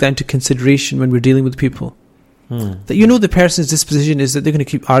sometimes take that into consideration when we're dealing with people. That the person's disposition is that they're going to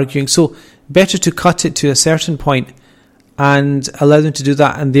keep arguing, so better to cut it to a certain point and allow them to do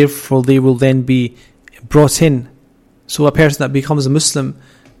that, and therefore they will then be brought in. So a person that becomes a Muslim,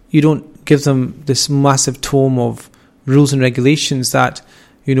 you don't give them this massive tome of rules and regulations that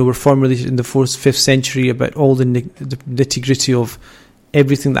were formulated in the 4th, 5th century about all the nitty-gritty of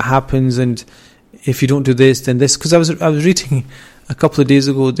everything that happens, and if you don't do this, then this. Because I was reading a couple of days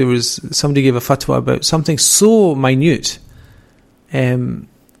ago, there was somebody gave a fatwa about something so minute,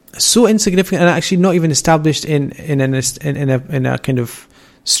 so insignificant, and actually not even established in a kind of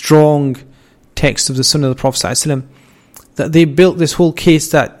strong text of the Sunnah of the Prophet ﷺ, that they built this whole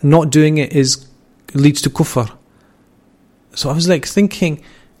case that not doing it leads to kufr. So I was like thinking,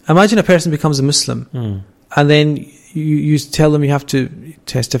 imagine a person becomes a Muslim, and then you tell them you have to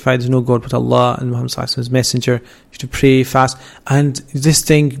testify there's no God but Allah and Muhammad sallallahu alaihi wasallam is messenger, you have to pray, fast, and this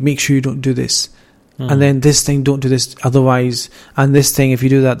thing, make sure you don't do this, and then this thing, don't do this otherwise, and this thing, if you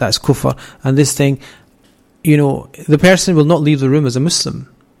do that, that's kufr, and this thing, the person will not leave the room as a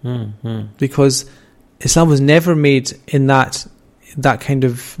Muslim, because Islam was never made in that kind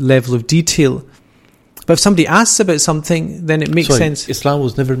of level of detail. But if somebody asks about something, then it makes sense. Islam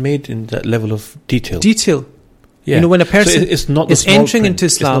was never made in that level of detail. Yeah. When a person it's not is entering into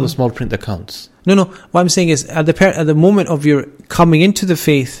Islam, it's not the small print that counts. No. What I'm saying is, at the moment of your coming into the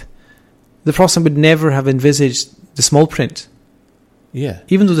faith, the Prophet would never have envisaged the small print. Yeah.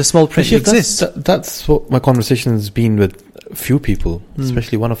 Even though the small print exists. That's what my conversation has been with a few people,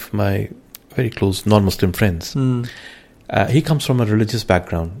 especially one of my very close non-Muslim friends. He comes from a religious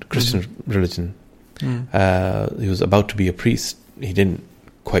background, Christian religion. He was about to be a priest. He didn't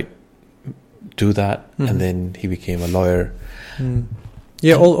quite do that, and then he became a lawyer.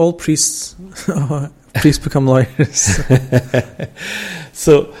 Yeah, all priests become lawyers.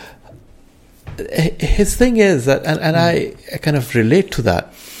 So his thing is that, and I kind of relate to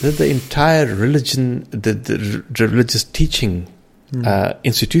that the entire religion, the religious teaching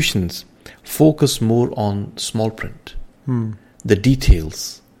institutions focus more on small print, the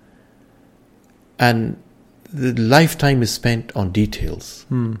details. And the lifetime is spent on details.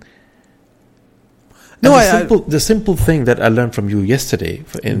 The simple thing that I learned from you yesterday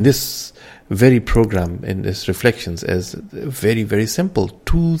in this very program, in this reflections, is very, very simple.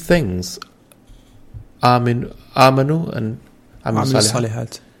 2 things: amanu and amil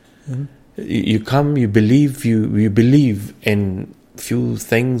salihat. You come, you believe, you believe in few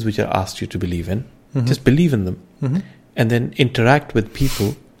things which are asked you to believe in. Just believe in them, and then interact with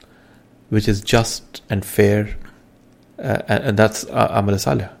people, which is just and fair, and that's amal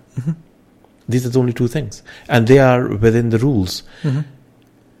salih. These are the only two things. And they are within the rules. Mm-hmm.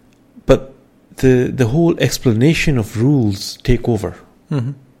 But the whole explanation of rules take over.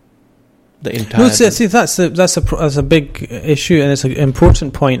 Mm-hmm. The entire... No, see, that's a big issue, and it's an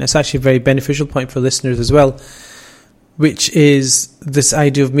important point. It's actually a very beneficial point for listeners as well, which is this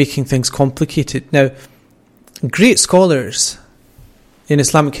idea of making things complicated. Now, great scholars in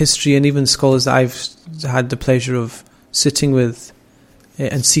Islamic history, and even scholars that I've had the pleasure of sitting with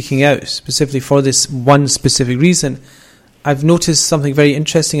and seeking out specifically for this one specific reason, I've noticed something very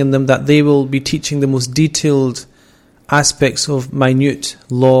interesting in them, that they will be teaching the most detailed aspects of minute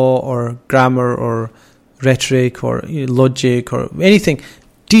law or grammar or rhetoric or logic or anything.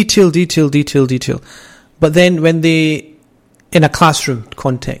 Detail. But then when they, in a classroom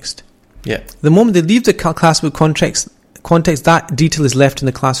context, the moment they leave the classroom context, that detail is left in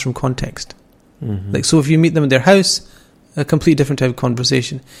the classroom context. Mm-hmm. Like, so if you meet them in their house, a completely different type of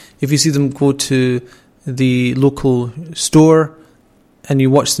conversation. If you see them go to the local store and you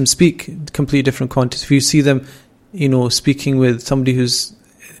watch them speak, completely different context. If you see them, speaking with somebody who's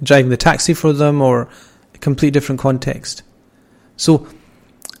driving the taxi for them, or a completely different context. So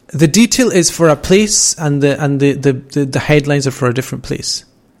the detail is for a place, and the headlines are for a different place.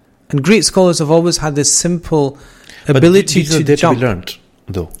 And great scholars have always had this simple ability to jump. Be learnt,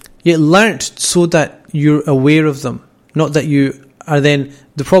 though. Yeah, learnt so that you're aware of them, not that you are then.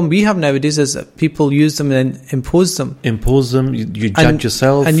 The problem we have nowadays is that people use them and then impose them. You judge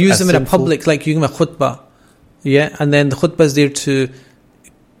yourself and use them in sinful. a public, like you give a khutbah. Yeah, and then the khutbah is there to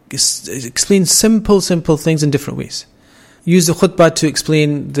explain simple things in different ways. Use the khutbah to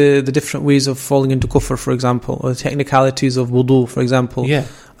explain the different ways of falling into kufr, for example, or the technicalities of wudu, for example. Yeah.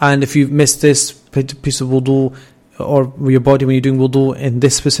 And if you've missed this piece of wudu, or your body when you're doing wudu in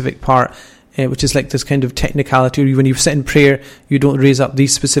this specific part, which is like this kind of technicality, or when you sit in prayer, you don't raise up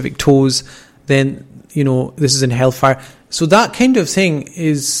these specific toes, then, this is in hellfire. So that kind of thing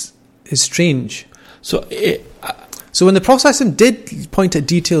is strange. So when the Prophet did point at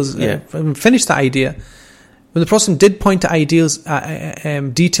details, finish that idea, when the Prophet did point at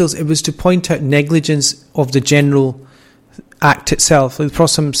details, it was to point out negligence of the general act itself. The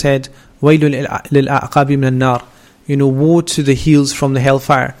Prophet said, وَيْلٌ لِلْأَعْقَابِ مِنَ النَّارِ, woe to the heels from the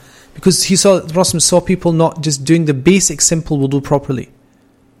hellfire. Because the Prophet saw people not just doing the basic simple wudu properly.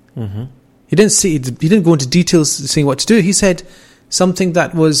 Mm-hmm. He didn't go into details saying what to do. He said something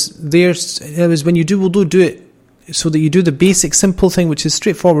that was there. It was, when you do wudu, do it so that you do the basic simple thing, which is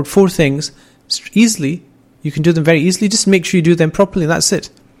straightforward, 4 things, easily. You can do them very easily. Just make sure you do them properly, and that's it.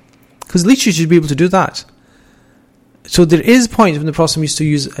 Because at least you should be able to do that. So there is points when the Prophet used to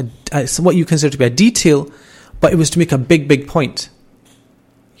use what you consider to be a detail, but it was to make a big point.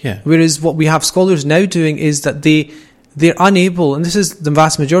 Yeah. Whereas what we have scholars now doing is that they're unable, and this is the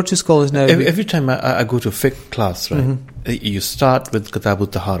vast majority of scholars now. Every time I go to a fiqh class, right, mm-hmm. you start with Kitab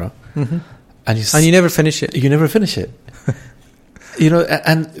al-Tahara, mm-hmm. and you never finish it. You never finish it.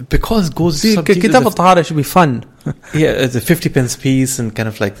 And because it goes... Kitab al-Tahara should be fun. Yeah, the 50 pence piece, and kind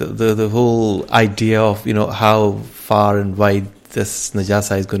of like the whole idea of, how far and wide this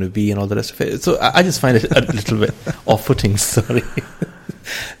najasa is going to be and all the rest of it. So I just find it a little bit off-putting, sorry.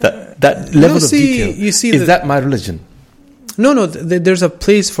 that level of detail. Is that my religion? No, there's a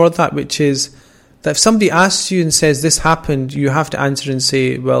place for that, which is that if somebody asks you and says this happened, you have to answer and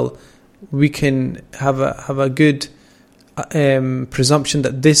say, well, we can have a good presumption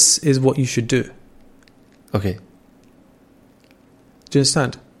that this is what you should do. Okay. Do you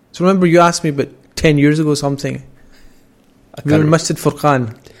understand? So remember, you asked me about 10 years ago something. We were in Masjid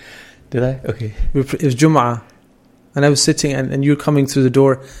Furqan. Did I? Okay. It was Jum'ah, and I was sitting, and you were coming through the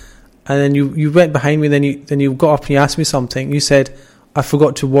door, and then you went behind me. Then you got up and you asked me something. You said, "I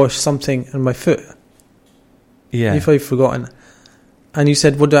forgot to wash something on my foot." Yeah. You thought you'd forgotten, and you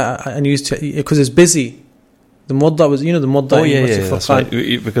said, "What?" And you used to, because it's busy. The Muwadda was, the Muwadda. Oh yeah, that's right.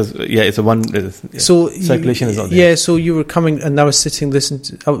 Because it's a one. So circulation is not there. Yeah, so you were coming, and I was sitting listening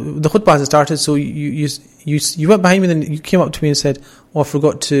to the khutbah has started. So you went behind me, then you came up to me and said, "Oh, I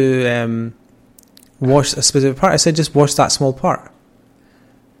forgot to wash a specific part." I said, "Just wash that small part."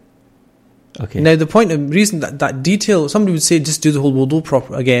 Okay. Now the point of reason that detail, somebody would say, just do the whole wudu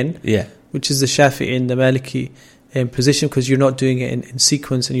proper again. Yeah. Which is the Shafi'i and the Maliki position, because you're not doing it in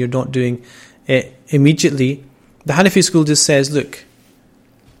sequence and you're not doing it immediately. The Hanafi school just says, look,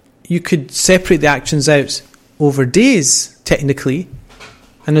 you could separate the actions out over days, technically,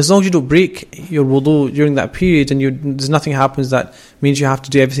 and as long as you don't break your wudu during that period and there's nothing happens that means you have to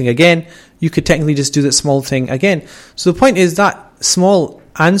do everything again, you could technically just do that small thing again. So the point is that small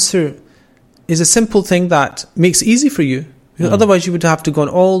answer is a simple thing that makes it easy for you, Because otherwise you would have to go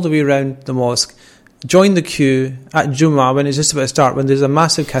all the way around the mosque, join the queue at Jummah when it's just about to start, when there's a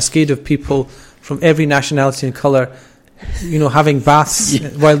massive cascade of people from every nationality and colour, having baths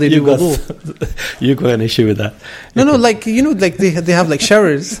while they do wudu. You got an issue with that? No, like they have like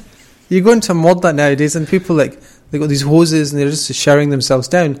showers. You go into a Modda nowadays and people they got these hoses and they're just showering themselves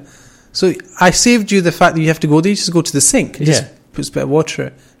down. So I saved you the fact that you have to go there. You just go to the sink, just put a bit of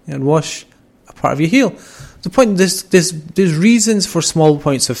water and wash a part of your heel. The point, there's reasons for small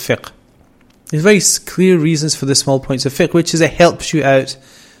points of fiqh. There's very clear reasons for the small points of fiqh, which is it helps you out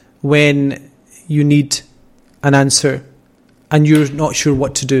when you need an answer and you're not sure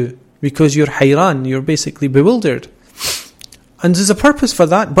what to do because you're hayran, you're basically bewildered. And there's a purpose for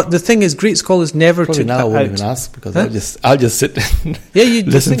that, but the thing is, great scholars never took that out. I won't even ask because I'll just sit and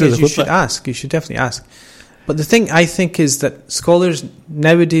listen to the you should ask. You should definitely ask. But the thing I think is that scholars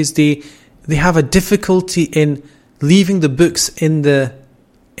nowadays they have a difficulty in leaving the books in the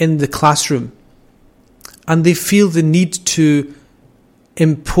classroom, and they feel the need to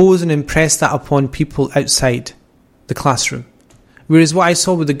impose and impress that upon people outside the classroom. Whereas what I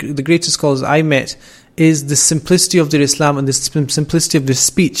saw with the greatest scholars I met is the simplicity of their Islam and the simplicity of their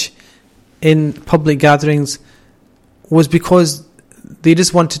speech in public gatherings was because they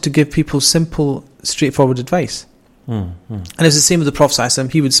just wanted to give people simple, straightforward advice. And it's the same with the Prophet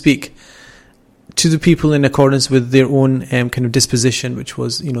ﷺ. He would speak to the people in accordance with their own kind of disposition, which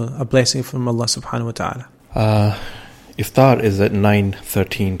was, a blessing from Allah subhanahu wa ta'ala. Iftar is at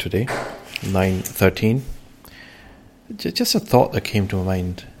 9:13 today. 9:13. Just a thought that came to my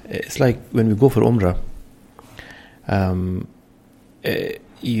mind. It's like when we go for Umrah,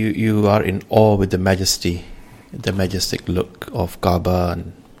 you are in awe with the majesty, the majestic look of Kaaba,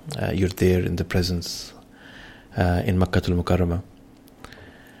 and you're there in the presence in Makkatul Mukarramah.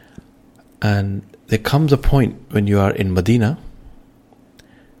 And there comes a point when you are in Medina,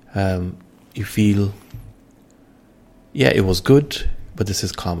 you feel, it was good, but this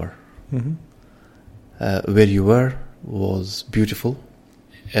is calmer. Where you were was beautiful.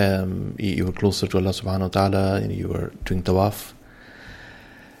 You were closer to Allah subhanahu wa ta'ala, and you were doing tawaf.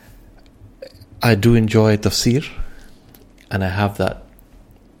 I do enjoy tafsir, and I have that.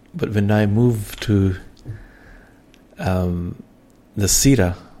 But when I move to the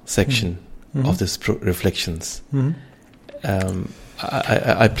seerah section of this reflections,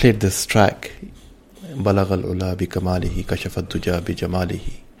 I played this track, بلغ العلا بكماله كشف الدجى بجماله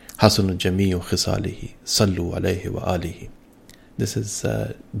حسن الجميع خصاله صلوا عليه وآله. This is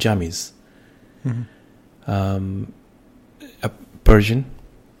Jami's, a Persian.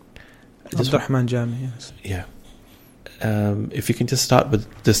 Abdurrahman Jami, yes. Yeah. If you can just start with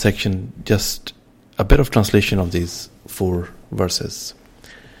this section, just a bit of translation of these 4 verses.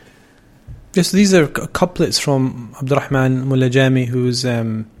 Yes, these are couplets from Abdurrahman Mullah Jami, who's,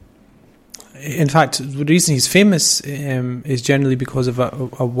 in fact, the reason he's famous is generally because of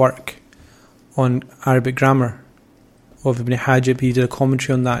a work on Arabic grammar of Ibn Hajib. He did a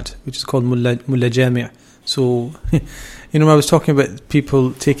commentary on that, which is called Mullah Jami'. So, when I was talking about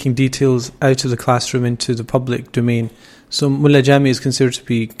people taking details out of the classroom into the public domain, so Mullah Jami' is considered to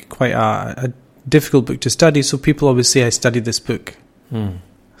be quite a difficult book to study, so people always say, I studied this book.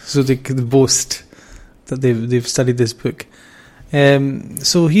 So they could boast that they've studied this book.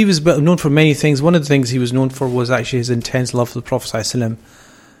 So he was known for many things. One of the things he was known for was actually his intense love for the Prophet ﷺ.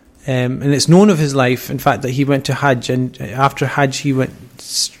 And it's known of his life, in fact, that he went to Hajj, and after Hajj he went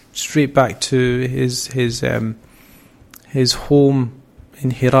straight back to his home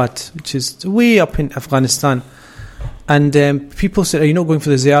in Herat, which is way up in Afghanistan. And people said, are you not going for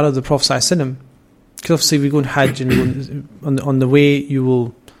the ziyarah of the Prophet ﷺ? Because obviously we go on Hajj, and on the way you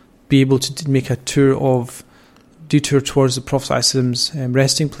will be able to make a detour towards the Prophet ﷺ's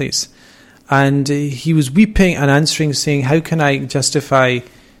resting place. And he was weeping and answering, saying, how can I justify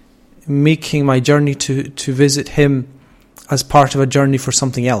making my journey to visit him as part of a journey for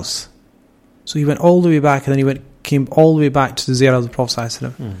something else? So he went all the way back, and then he came all the way back to the ziyarah of the Prophet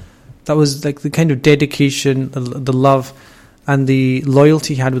ﷺ. That was like the kind of dedication, the love and the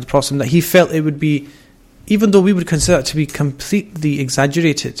loyalty he had with the Prophet, that he felt it would be, even though we would consider it to be completely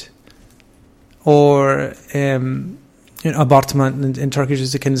exaggerated, or abartman in Turkish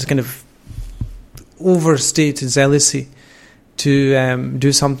is a kind of overstated zealousy to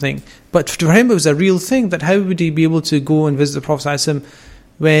do something. But for him it was a real thing, that how would he be able to go and visit the Prophet ﷺ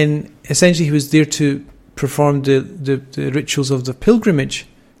when essentially he was there to perform the rituals of the pilgrimage.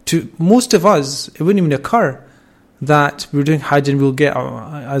 To most of us, it wouldn't even occur that we're doing Hajj and we'll get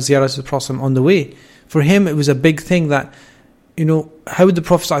a ziyarah to the Prophet on the way. For him, it was a big thing that, how would the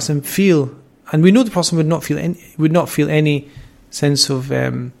Prophet ﷺ feel And we know the Prophet would not feel any sense of,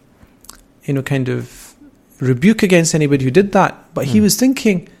 kind of rebuke against anybody who did that. But he was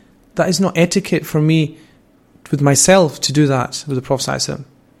thinking, that is not etiquette for me with myself to do that with the Prophet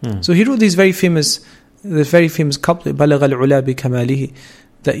ﷺ. So he wrote this very famous couplet, بَلَغَ الْعُلَى بِكَمَالِهِ,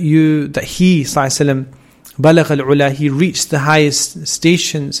 that he ﷺ, بَلَغَ الْعُلَى, he reached the highest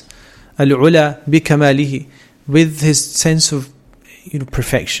stations, الْعُلَى بِكَمَالِهِ, with his sense of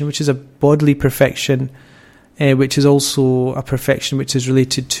perfection, which is a bodily perfection, which is also a perfection which is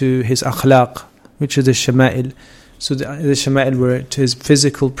related to his akhlaq, which is the shama'il. So the shama'il were to his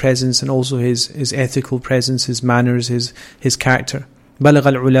physical presence and also his ethical presence, his manners, his character. بَلَغَ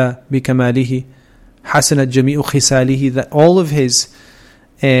الْعُلَى بِكَمَالِهِ حَسَنَتْ جَمِيعُ خِصَالِهِ, that all of his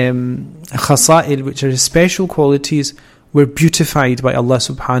khasa'il, which are his special qualities, were beautified by Allah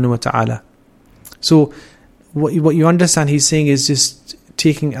subhanahu wa ta'ala. So what you understand he's saying is just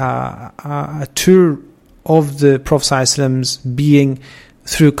taking a tour of the Prophet ﷺ's being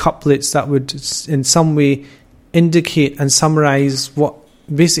through couplets that would in some way indicate and summarize what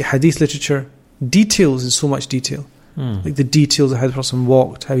basic hadith literature details in so much detail. Like the details of how the Prophet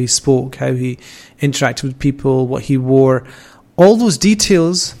walked, how he spoke, how he interacted with people, what he wore. All those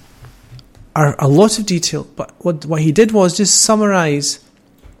details are a lot of detail, but what he did was just summarize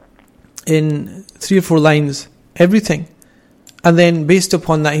in 3 or 4 lines everything. And then based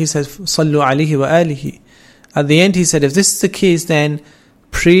upon that he says, Sallu alayhi wa alihi. At the end he said, if this is the case, then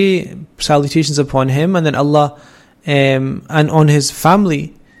pray salutations upon him and then Allah and on his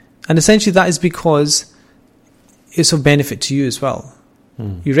family. And essentially that is because it's of benefit to you as well.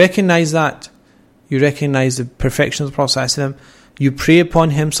 You recognize that. You recognize the perfection of the Prophet ﷺ. You pray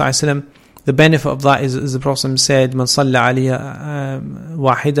upon him ﷺ. The benefit of that is, as the Prophet said, Man salla alayya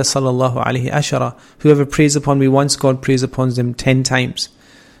wahida sallallahu alayhi ashara. Whoever prays upon me once, God prays upon them 10 times.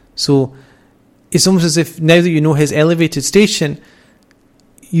 So it's almost as if now that you know his elevated station,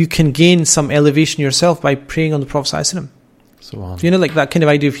 you can gain some elevation yourself by praying on the Prophet ﷺ. Like that kind of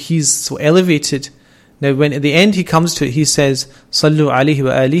idea of he's so elevated. Now when at the end he comes to it, he says, Sallu alayhi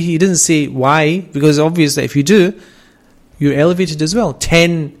wa alihi. He doesn't say why, because it's obvious that if you do, you're elevated as well.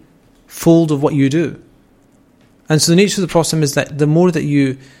 10-fold of what you do. And so the nature of the Prophet is that the more that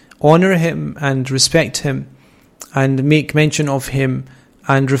you honour him and respect him and make mention of him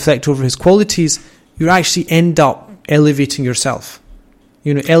and reflect over his qualities, you actually end up elevating yourself.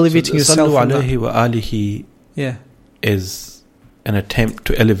 Elevating yourself. Sallu alayhi wa alihi is an attempt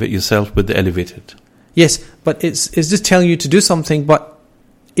to elevate yourself with the elevated. Yes, but it's just telling you to do something, but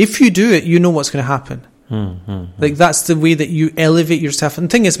if you do it, you know what's going to happen. Like that's the way that you elevate yourself. And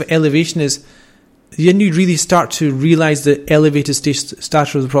the thing is about elevation is then you really start to realize the elevated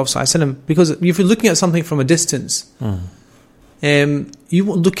stature of the Prophet ﷺ, because if you're looking at something from a distance, you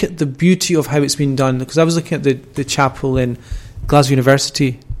won't look at the beauty of how it's been done. Because I was looking at the chapel in Glasgow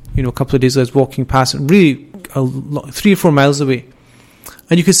University, a couple of days ago. I was walking past it, really 3 or 4 miles away,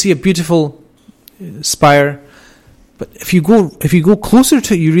 and you could see a beautiful spire, but if you go closer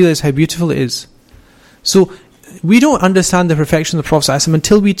to it, you realize how beautiful it is. So we don't understand the perfection of the Prophet ﷺ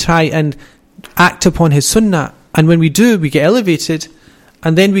until we try and act upon his sunnah, and when we do, we get elevated,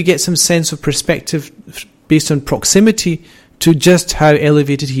 and then we get some sense of perspective based on proximity to just how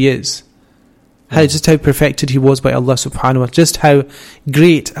elevated he is, just how perfected he was by Allah subhanahu wa ta'ala, just how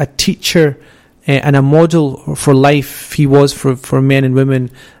great a teacher and a model for life he was for men and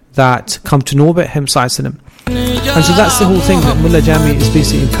women that come to know about him ﷺ. And so that's the whole thing, that Mullah Jami is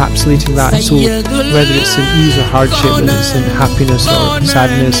basically encapsulating that. So whether it's in ease or hardship, whether it's in happiness or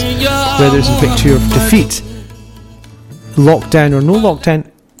sadness, whether it's in victory or defeat, lockdown or no lockdown,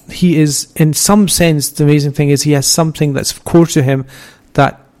 he is, in some sense, the amazing thing is he has something that's core to him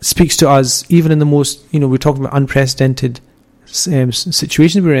that speaks to us, even in the most, we're talking about unprecedented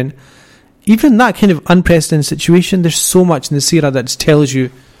situations we're in. Even in that kind of unprecedented situation, there's so much in the seerah that tells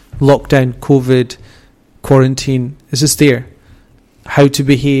you lockdown, COVID, quarantine, it's just there. How to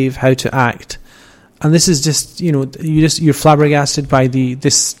behave, how to act. And this is just, you're flabbergasted by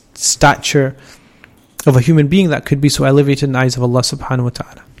this stature of a human being that could be so elevated in the eyes of Allah subhanahu wa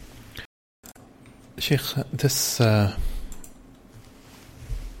ta'ala. Sheikh, this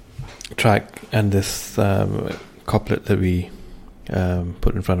track and this couplet that we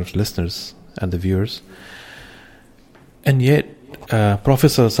put in front of the listeners and the viewers, and yet Prophet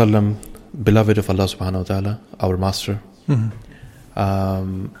ﷺ, beloved of Allah subhanahu wa ta'ala, our master,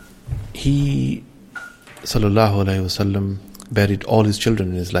 he sallallahu alayhi wasallam buried all his children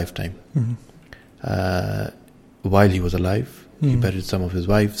in his lifetime. While he was alive, he buried some of his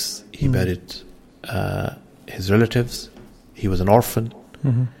wives, he buried his relatives, he was an orphan.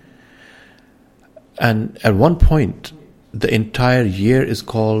 And at one point, the entire year is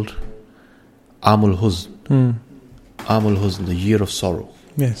called Amul Huzn. Amul Huzn, the year of sorrow.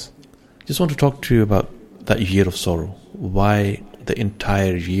 Yes. Just want to talk to you about that year of sorrow. Why the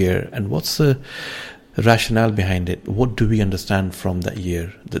entire year, and what's the rationale behind it? What do we understand from that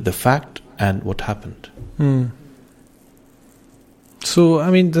year? The fact and what happened. So,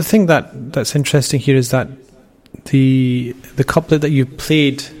 I mean, the thing that's interesting here is that the couplet that you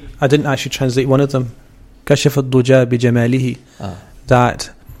played, I didn't actually translate one of them. كشف الضجى بجماله.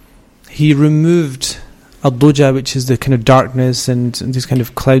 That he removed al-duja, which is the kind of darkness and these kind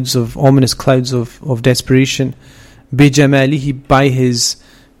of clouds of ominous clouds of desperation, bijamalihi, by his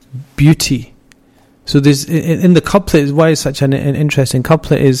beauty. So there's in the couplet, why it's such an interesting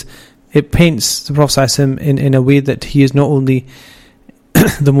couplet is it paints the Prophet ﷺ in a way that he is not only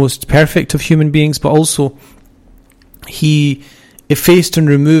the most perfect of human beings, but also he effaced and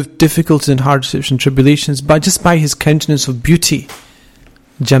removed difficulties and hardships and tribulations just by his countenance of beauty.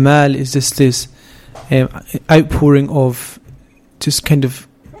 Jamal is this outpouring of just kind of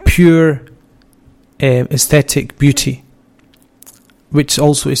pure aesthetic beauty, which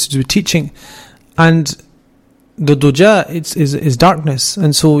also is to do with teaching. And the duja is darkness,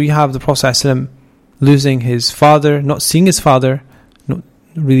 and so you have the Prophet ﷺ losing his father, not seeing his father, not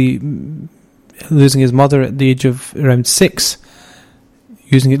really losing his mother at the age of around 6,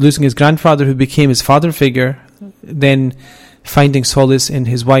 losing his grandfather who became his father figure, then finding solace in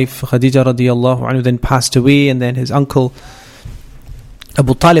his wife Khadija radiyallahu anhu, then passed away, and then his uncle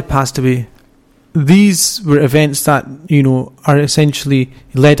Abu Talib passed away. These were events that, are essentially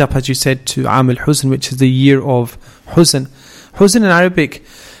led up, as you said, to Amul Huzn, which is the year of Huzn. Huzn in Arabic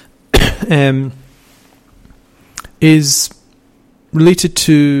is related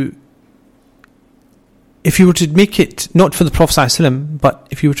to, if you were to make it, not for the Prophet ﷺ, but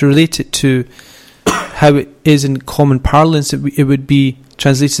if you were to relate it to how it is in common parlance, it would be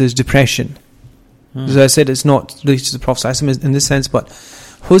translated as depression. As I said, it's not related to the Prophet ﷺ in this sense, but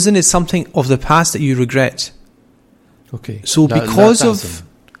Huzn is something of the past that you regret. Okay. So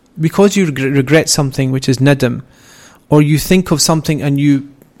because you regret something, which is nadam, or you think of something and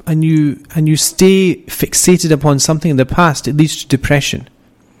you stay fixated upon something in the past, it leads to depression.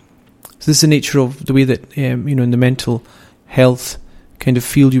 So this is the nature of the way that in the mental health kind of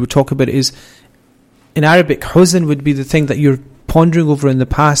field you would talk about it. Is in Arabic, huzn would be the thing that you're pondering over in the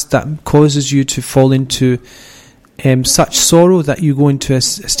past that causes you to fall into such sorrow that you go into a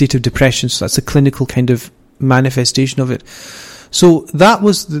state of depression. So that's a clinical kind of manifestation of it. So that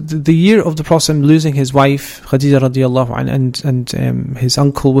was the year of the Prophet losing his wife Khadija radiyallahu anha, and his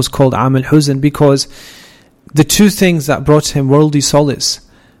uncle was called Amul Huzn, because the two things that brought him worldly solace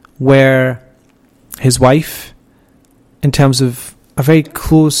were his wife, in terms of a very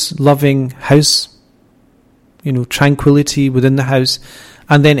close, loving house, tranquility within the house,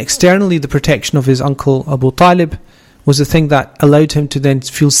 and then externally the protection of his uncle Abu Talib was the thing that allowed him to then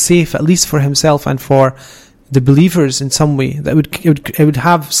feel safe, at least for himself and for the believers in some way. That it would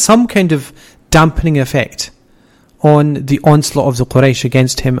have some kind of dampening effect on the onslaught of the Quraysh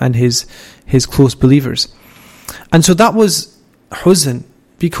against him and his close believers. And so that was huzn,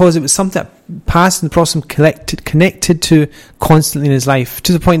 because it was something that passed and the Prophet connected to constantly in his life,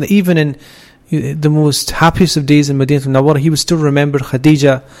 to the point that even in the most happiest of days in Madinah al-Nawwara, he would still remember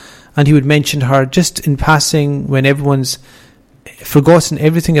Khadija, and he would mention her just in passing. When everyone's forgotten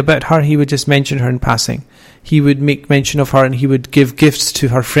everything about her, he would just mention her in passing. He would make mention of her, and he would give gifts to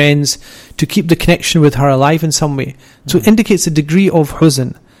her friends to keep the connection with her alive in some way. So it indicates the degree of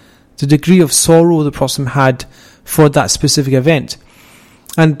huzn, the degree of sorrow the Prophet had for that specific event.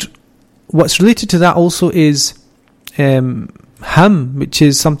 And what's related to that also is ham, which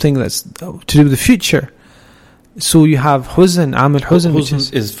is something that's to do with the future. So you have huzn, Amul Huzn, which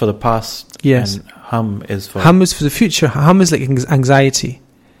is for the past. Yes. And ham is for the future. Ham is like anxiety.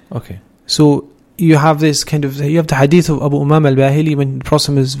 Okay. So you have this kind of, you have the hadith of Abu Umama al-Bahili when the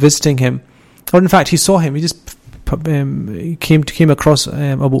Prophet was visiting him, or in fact he saw him. He just came across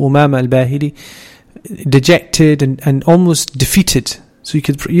Abu Umama al-Bahili, dejected and almost defeated. So you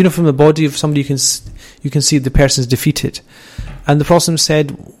could, from the body of somebody, you can see the person's defeated. And the Prophet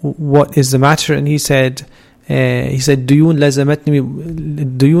said, "What is the matter?" And he said, "Duyun lazamatni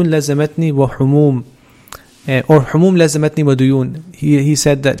wa humum, or humum lazamatni wa duyun." He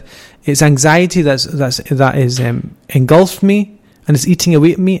said that it's anxiety that is engulfed me and is eating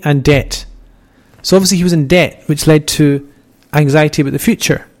away at me, and debt. So obviously he was in debt, which led to anxiety about the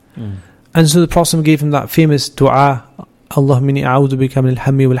future. And so the Prophet gave him that famous dua, Allahumma inni a'udhu bika min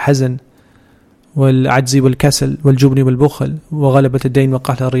al-hammi wal-hazan والعجز والكسل والجبن والبخل وغلبة الدين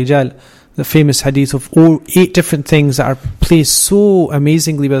وقهر الرجال. The famous hadith of all 8 different things that are placed so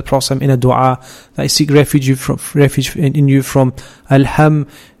amazingly by the Prophet in a dua, that I seek refuge in you from al-ham,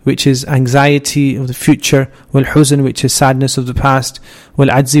 which is anxiety of the future, wal-huzn, which is sadness of the past,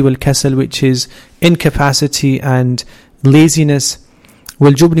 wal-ajzi wal-kasal, which is incapacity and laziness,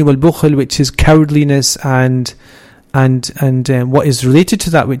 wal-jubni wal-bukhl, which is cowardliness and what is related to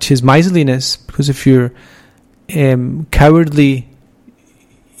that, which is miserliness. Because if you're cowardly,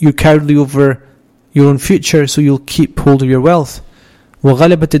 you're cowardly over your own future, so you'll keep hold of your wealth.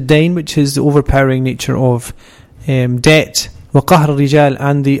 وَغَلَبَةِ الدَّيْن, which is the overpowering nature of debt. وَقَهْرَ الرِّجَالِ,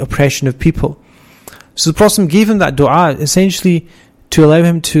 and the oppression of people. So the Prophet gave him that dua essentially to allow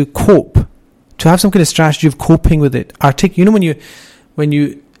him to cope, to have some kind of strategy of coping with it. You know, when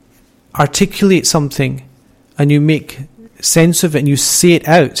you articulate something and you make sense of it and you say it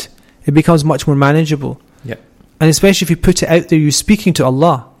out, it becomes much more manageable. Yeah. And especially if you put it out there, you're speaking to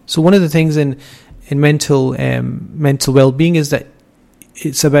Allah. So one of the things in mental well-being is that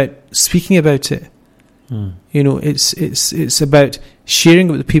it's about speaking about it. You know, it's about sharing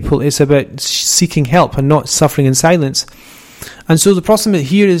it with people. It's about seeking help and not suffering in silence. And so the problem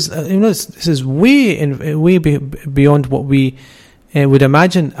here is, this is way beyond what we would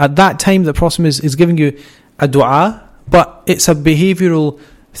imagine. At that time, the problem is giving you a dua, but it's a behavioural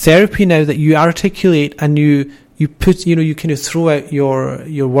therapy now that you articulate and you put, you kind of throw out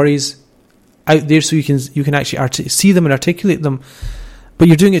your worries out there, so you can actually see them and articulate them, but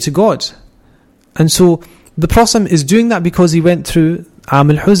you're doing it to God. And so the Prophet is doing that because he went through Am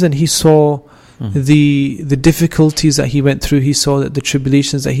al-Huzn. He saw the difficulties that he went through. He saw that the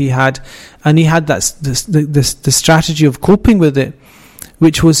tribulations that he had, and he had the strategy of coping with it,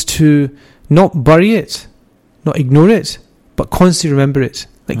 which was to not bury it, not ignore it, but constantly remember it.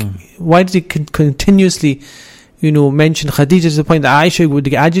 Like, why did he continuously, mention Khadija to the point that Aisha would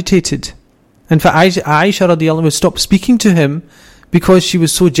get agitated? In fact, Aisha radiallahu anha would stop speaking to him because she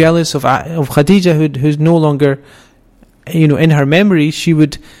was so jealous of Khadija, who's no longer, in her memory. She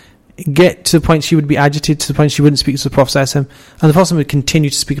would get to the point she would be agitated to the point she wouldn't speak to the Prophet ﷺ, and the Prophet would continue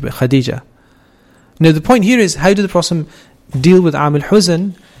to speak about Khadija. Now the point here is, how did the Prophet deal with Am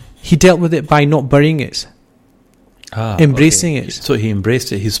al-Huzn? He dealt with it by not burying it, embracing it. So he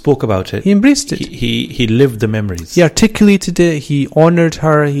embraced it. He spoke about it. He embraced it. He lived the memories. He articulated it. He honoured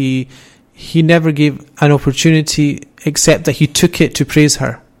her. He never gave an opportunity except that he took it to praise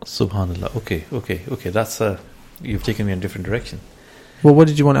her. Subhanallah. Okay. That's you've taken me in a different direction. Well, what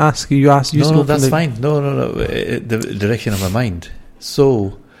did you want to ask? You asked. No, that's fine. No. The direction of my mind.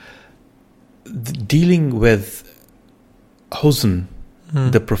 So, dealing with huzn,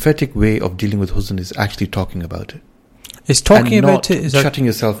 the prophetic way of dealing with huzn is actually talking about it. It's talking about it. Is shutting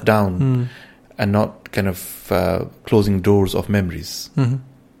yourself down and not kind of closing doors of memories. Mm-hmm.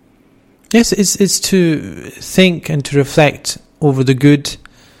 Yes, it's to think and to reflect over the good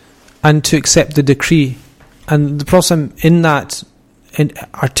and to accept the decree. And the Prophet in that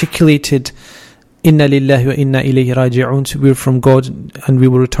articulated, Inna lillahi wa inna ilayhi raji'un, so we're from God and we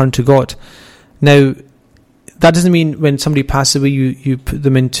will return to God. Now, that doesn't mean when somebody passes away you put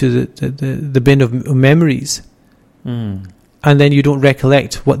them into the bin of memories and then you don't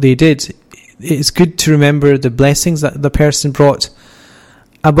recollect what they did. It's good to remember the blessings that the person brought,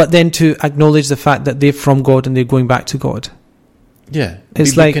 but then to acknowledge the fact that they're from God and they're going back to God. Yeah,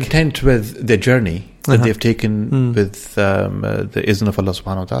 it's be content with their journey that they've taken with the izn of Allah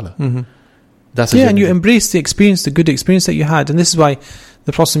subhanahu wa ta'ala. Mm-hmm. That's and you embrace the experience, the good experience that you had. And this is why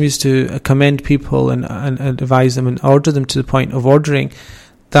the Prophet used to commend people and advise them and order them to the point of ordering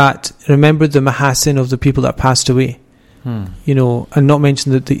that remember the mahasin of the people that passed away, and not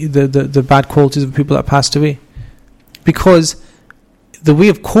mention the bad qualities of the people that passed away, because the way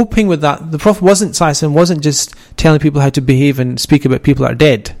of coping with that, the Prophet wasn't just telling people how to behave and speak about people that are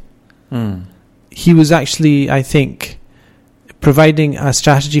dead. He was actually, I think, providing a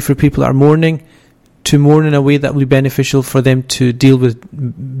strategy for people that are mourning to mourn in a way that will be beneficial for them to deal with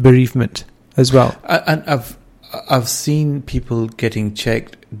bereavement as well. And I've seen people getting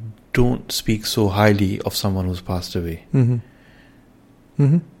checked. Don't speak so highly of someone who's passed away.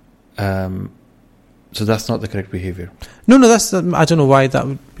 So that's not the correct behavior. No, that's. I don't know why that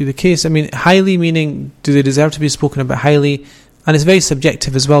would be the case. I mean, highly meaning, do they deserve to be spoken about highly? And it's very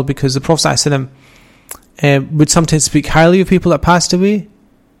subjective as well, because the Prophet ﷺ would sometimes speak highly of people that passed away,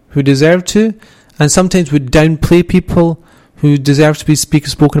 who deserve to, and sometimes would downplay people who deserve to be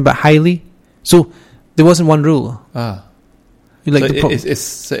spoken about highly. So there wasn't one rule. Like so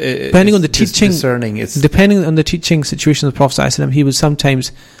it's depending on the teaching, discerning. Depending on the teaching situation of the Prophet ﷺ, he would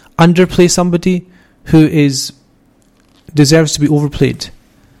sometimes underplay somebody who deserves to be overplayed,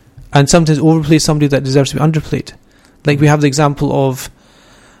 and sometimes overplay somebody that deserves to be underplayed. Like we have the example of,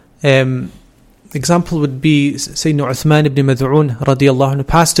 example would be Sayyidina Uthman ibn Mad'un radiyallahu anhu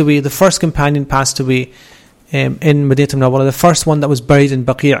passed away. The first companion passed away in Madinah al-Munawwarah, the first one that was buried in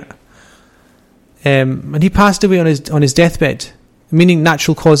Baqi'. And he passed away on his deathbed, meaning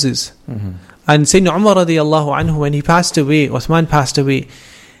natural causes. And Sayyidina Umar radiyallahu anhu, when he passed away, Uthman passed away,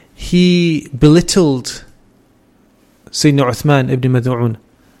 he belittled Sayyidina Uthman ibn Mad'un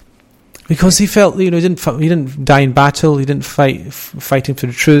because he felt, he didn't die in battle, he didn't fighting for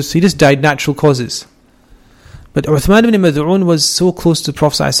the truth, he just died natural causes. But Uthman ibn Mad'un was so close to the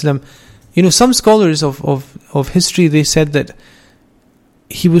Prophet ﷺ. Some scholars of history, they said that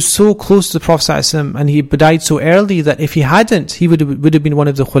he was so close to the Prophet ﷺ and he died so early that if he hadn't, he would have been one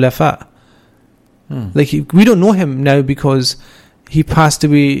of the khulafa. We don't know him now because he passed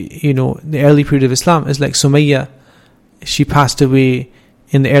away, the early period of Islam. It's like Sumayya, she passed away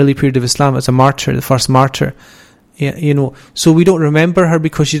in the early period of Islam as a martyr, the first martyr. So we don't remember her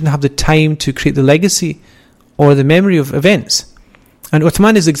because she didn't have the time to create the legacy or the memory of events. And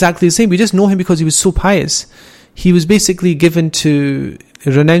Uthman is exactly the same. We just know him because he was so pious. He was basically given to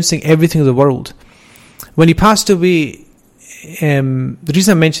renouncing everything of the world. When he passed away, the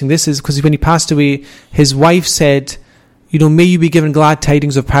reason I'm mentioning this is because when he passed away, his wife said, may you be given glad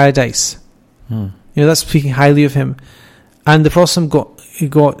tidings of paradise. That's speaking highly of him. And the Prophet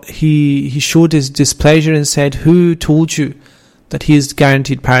he showed his displeasure and said, who told you that he is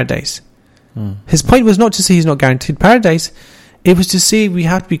guaranteed paradise? His point was not to say he's not guaranteed paradise. It was to say we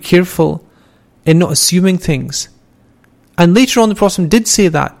have to be careful in not assuming things. And later on the Prophet did say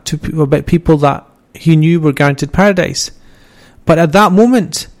that about people that he knew were guaranteed paradise. But at that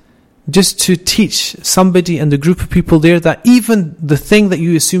moment, just to teach somebody and the group of people there that even the thing that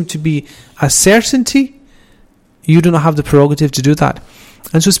you assume to be a certainty, you do not have the prerogative to do that.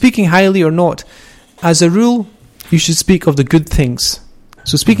 And so speaking highly or not, as a rule, you should speak of the good things.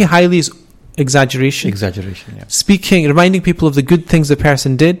 So speaking highly is exaggeration. Exaggeration, yeah. Reminding people of the good things the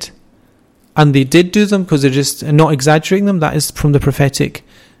person did, and they did do them because they're just not exaggerating them, that is from the prophetic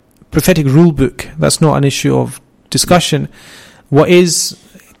rule book. That's not an issue of discussion. What is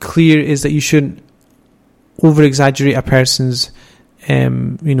clear is that you shouldn't over-exaggerate a person's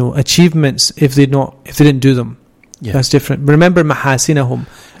achievements if they didn't do them. Yeah. That's different. Remember mahasinahum.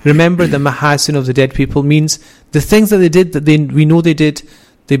 Remember the mahasin of the dead people means the things that they did that we know they did.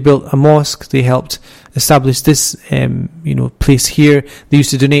 They built a mosque. They helped establish this place here. They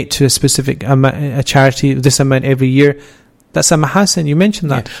used to donate to a specific a charity this amount every year. That's a mahasin. You mentioned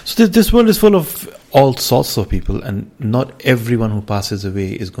that. Yeah. So this world is full of all sorts of people, and not everyone who passes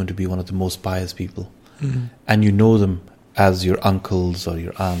away is going to be one of the most pious people. And you know them as your uncles or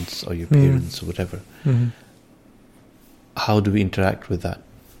your aunts or your parents or whatever. How do we interact with that?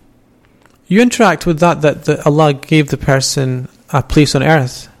 You interact with that Allah gave the person a place on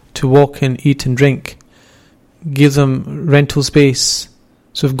earth to walk and eat and drink, give them rental space.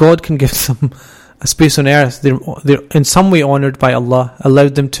 So if God can give them a space on earth, they're in some way honoured by Allah,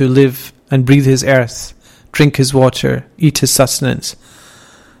 allowed them to live and breathe His earth, drink His water, eat His sustenance.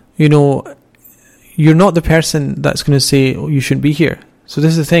 You're not the person that's going to say, you shouldn't be here. So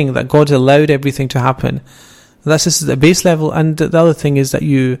this is the thing, that God allowed everything to happen. That's just at the base level. And the other thing is that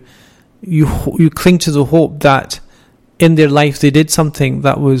you cling to the hope that in their life they did something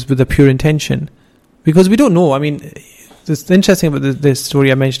that was with a pure intention. Because we don't know. I mean, the interesting about the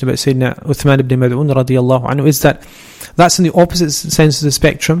story I mentioned about Sayyidina Uthman ibn Mad'un radiyallahu anhu is that that's in the opposite sense of the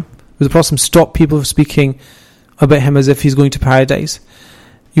spectrum, where the Prophet stopped people from speaking about him as if he's going to paradise.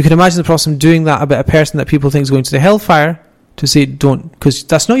 You can imagine the Prophet doing that about a person that people think is going to the hellfire, to say don't, because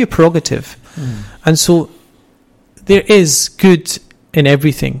that's not your prerogative. And so there is good in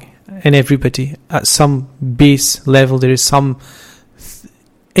everything, in everybody. At some base level, there is some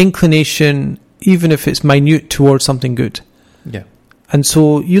inclination, even if it's minute, towards something good. Yeah. And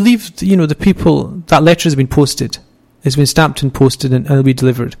so you leave, the people, that letter has been posted. It's been stamped and posted and it'll be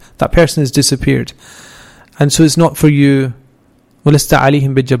delivered. That person has disappeared. And so it's not for you, وَلَسْتَ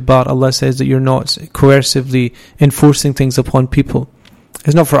عَلَيْهِمْ بِجَبَّارٍ. Allah says that you're not coercively enforcing things upon people.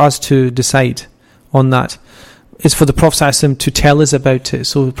 It's not for us to decide on that. It's for the Prophet ﷺ to tell us about it.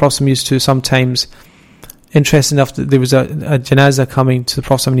 So the Prophet used to sometimes, interesting enough, that there was a janazah coming to the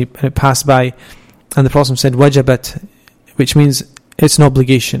Prophet and it passed by, and the Prophet said wajabat, which means it's an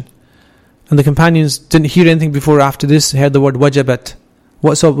obligation. And the companions didn't hear anything before or after this, heard the word wajabat.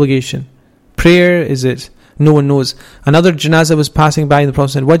 What's obligation? Prayer, is it? No one knows. Another janazah was passing by and the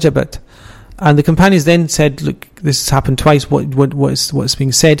Prophet said wajabat. And the companions then said, look, this has happened twice, what's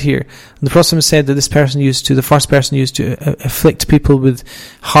being said here? And the Prophet said that the first person used to afflict people with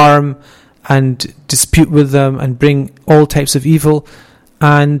harm and dispute with them and bring all types of evil,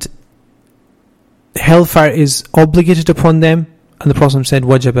 and hellfire is obligated upon them. And the Prophet said,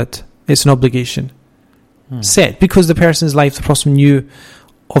 wajabat, it's an obligation set, because the person's life, the Prophet knew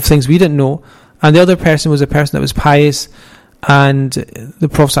of things we didn't know, and the other person was a person that was pious, and the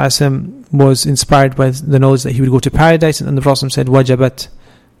Prophet ﷺ was inspired by the knowledge that he would go to paradise, and the Prophet said, wajabat,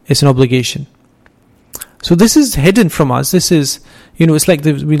 it's an obligation. So this is hidden from us. This is, it's like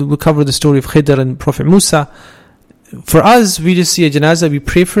we'll cover the story of Khidr and Prophet Musa. For us, we just see a janazah, we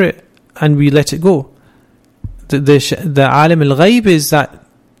pray for it, and we let it go. The alim al-ghaib is that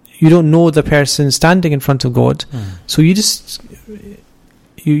you don't know the person standing in front of God. So you just,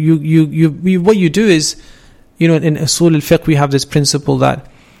 what you do is, in Usul al-Fiqh we have this principle that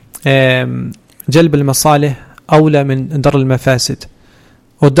jalb al-masalih awla min dar al-mafasid,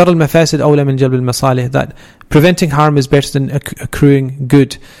 or dar al-mafasid awla min jalb al-masalih, that preventing harm is better than accruing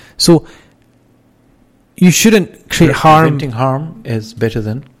good. So you shouldn't create harm. Preventing harm is better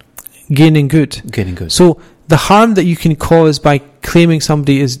than gaining good. So the harm that you can cause by claiming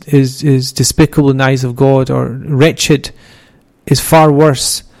somebody is despicable in the eyes of God or wretched is far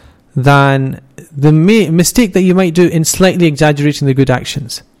worse than the mistake that you might do in slightly exaggerating the good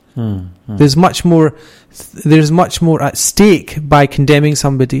actions. There's much more at stake by condemning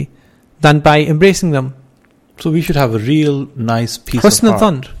somebody than by embracing them. So we should have a real nice piece Husn of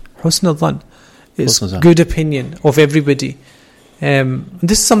heart. Husn al-dhan. It's good opinion of everybody.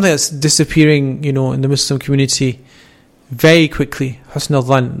 This is something that's disappearing, in the Muslim community very quickly. Husn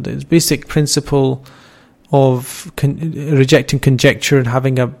al-dhan, the basic principle of rejecting conjecture and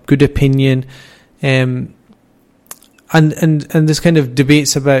having a good opinion, and there's kind of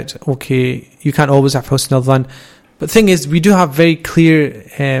debates about, okay, you can't always have husn al-dhan, but the thing is, we do have very clear,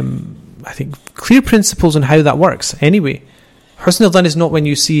 clear principles on how that works. Anyway, husn al-dhan is not when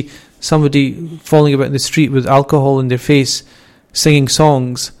you see somebody falling about in the street with alcohol in their face, singing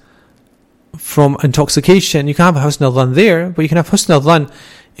songs from intoxication. You can have a husn al-dhan there, but you can have husn al-dhan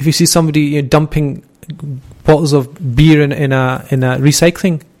if you see somebody dumping bottles of beer in a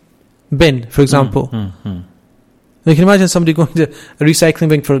recycling bin, for example. You can imagine somebody going to a recycling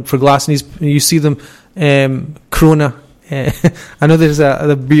bin for glass, and you see them Corona. I know there's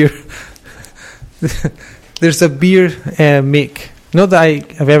a beer. There's a beer make. Not that I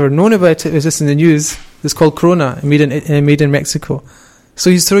have ever known about it. It was just in the news. It's called Corona, made in Mexico. So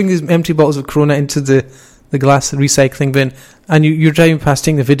he's throwing these empty bottles of Corona into the glass recycling bin, and you're driving past,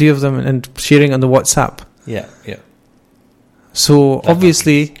 taking the video of them and sharing on the WhatsApp. Yeah. So that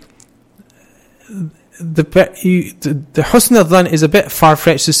obviously, the husn al-dhan is a bit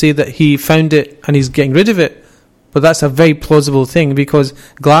far-fetched to say that he found it and he's getting rid of it, but that's a very plausible thing, because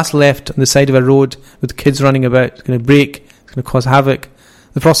glass left on the side of a road with kids running about, it's going to break, it's going to cause havoc.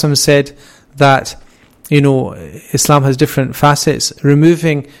 The Prophet said that Islam has different facets.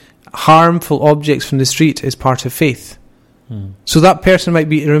 Removing harmful objects from the street is part of faith. So that person might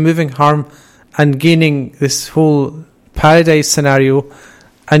be removing harm and gaining this whole paradise scenario,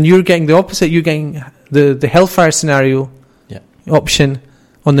 and you're getting the opposite. You're getting the hellfire scenario option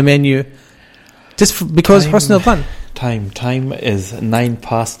on the menu, just because husn al-dhan. Time is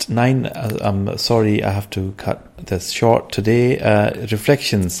 9:09. I'm sorry, I have to cut this short today.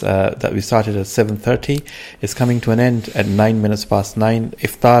 Reflections that we started at 7:30 is coming to an end at 9:09.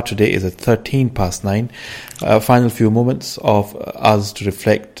 Iftar today is at 9:13. Final few moments of us to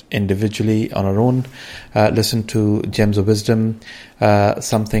reflect individually on our own. Listen to Gems of Wisdom,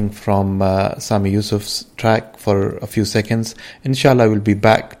 something from Sami Yusuf's track for a few seconds. Inshallah, we'll be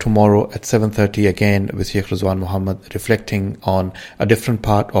back tomorrow at 7:30 again with Sheikh Rizwan Muhammad, reflecting on a different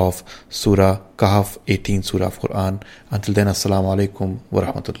part of Surah Kahf, 18th Surah of Quran. Until then, Assalamu alaikum wa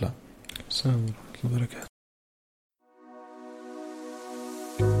rahmatullah.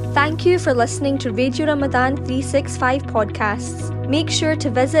 Thank you for listening to Radio Ramadan 365 podcasts. Make sure to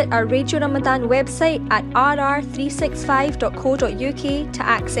visit our Radio Ramadan website at rr365.co.uk to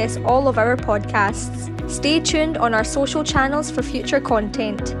access all of our podcasts. Stay tuned on our social channels for future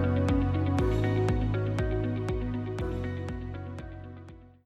content.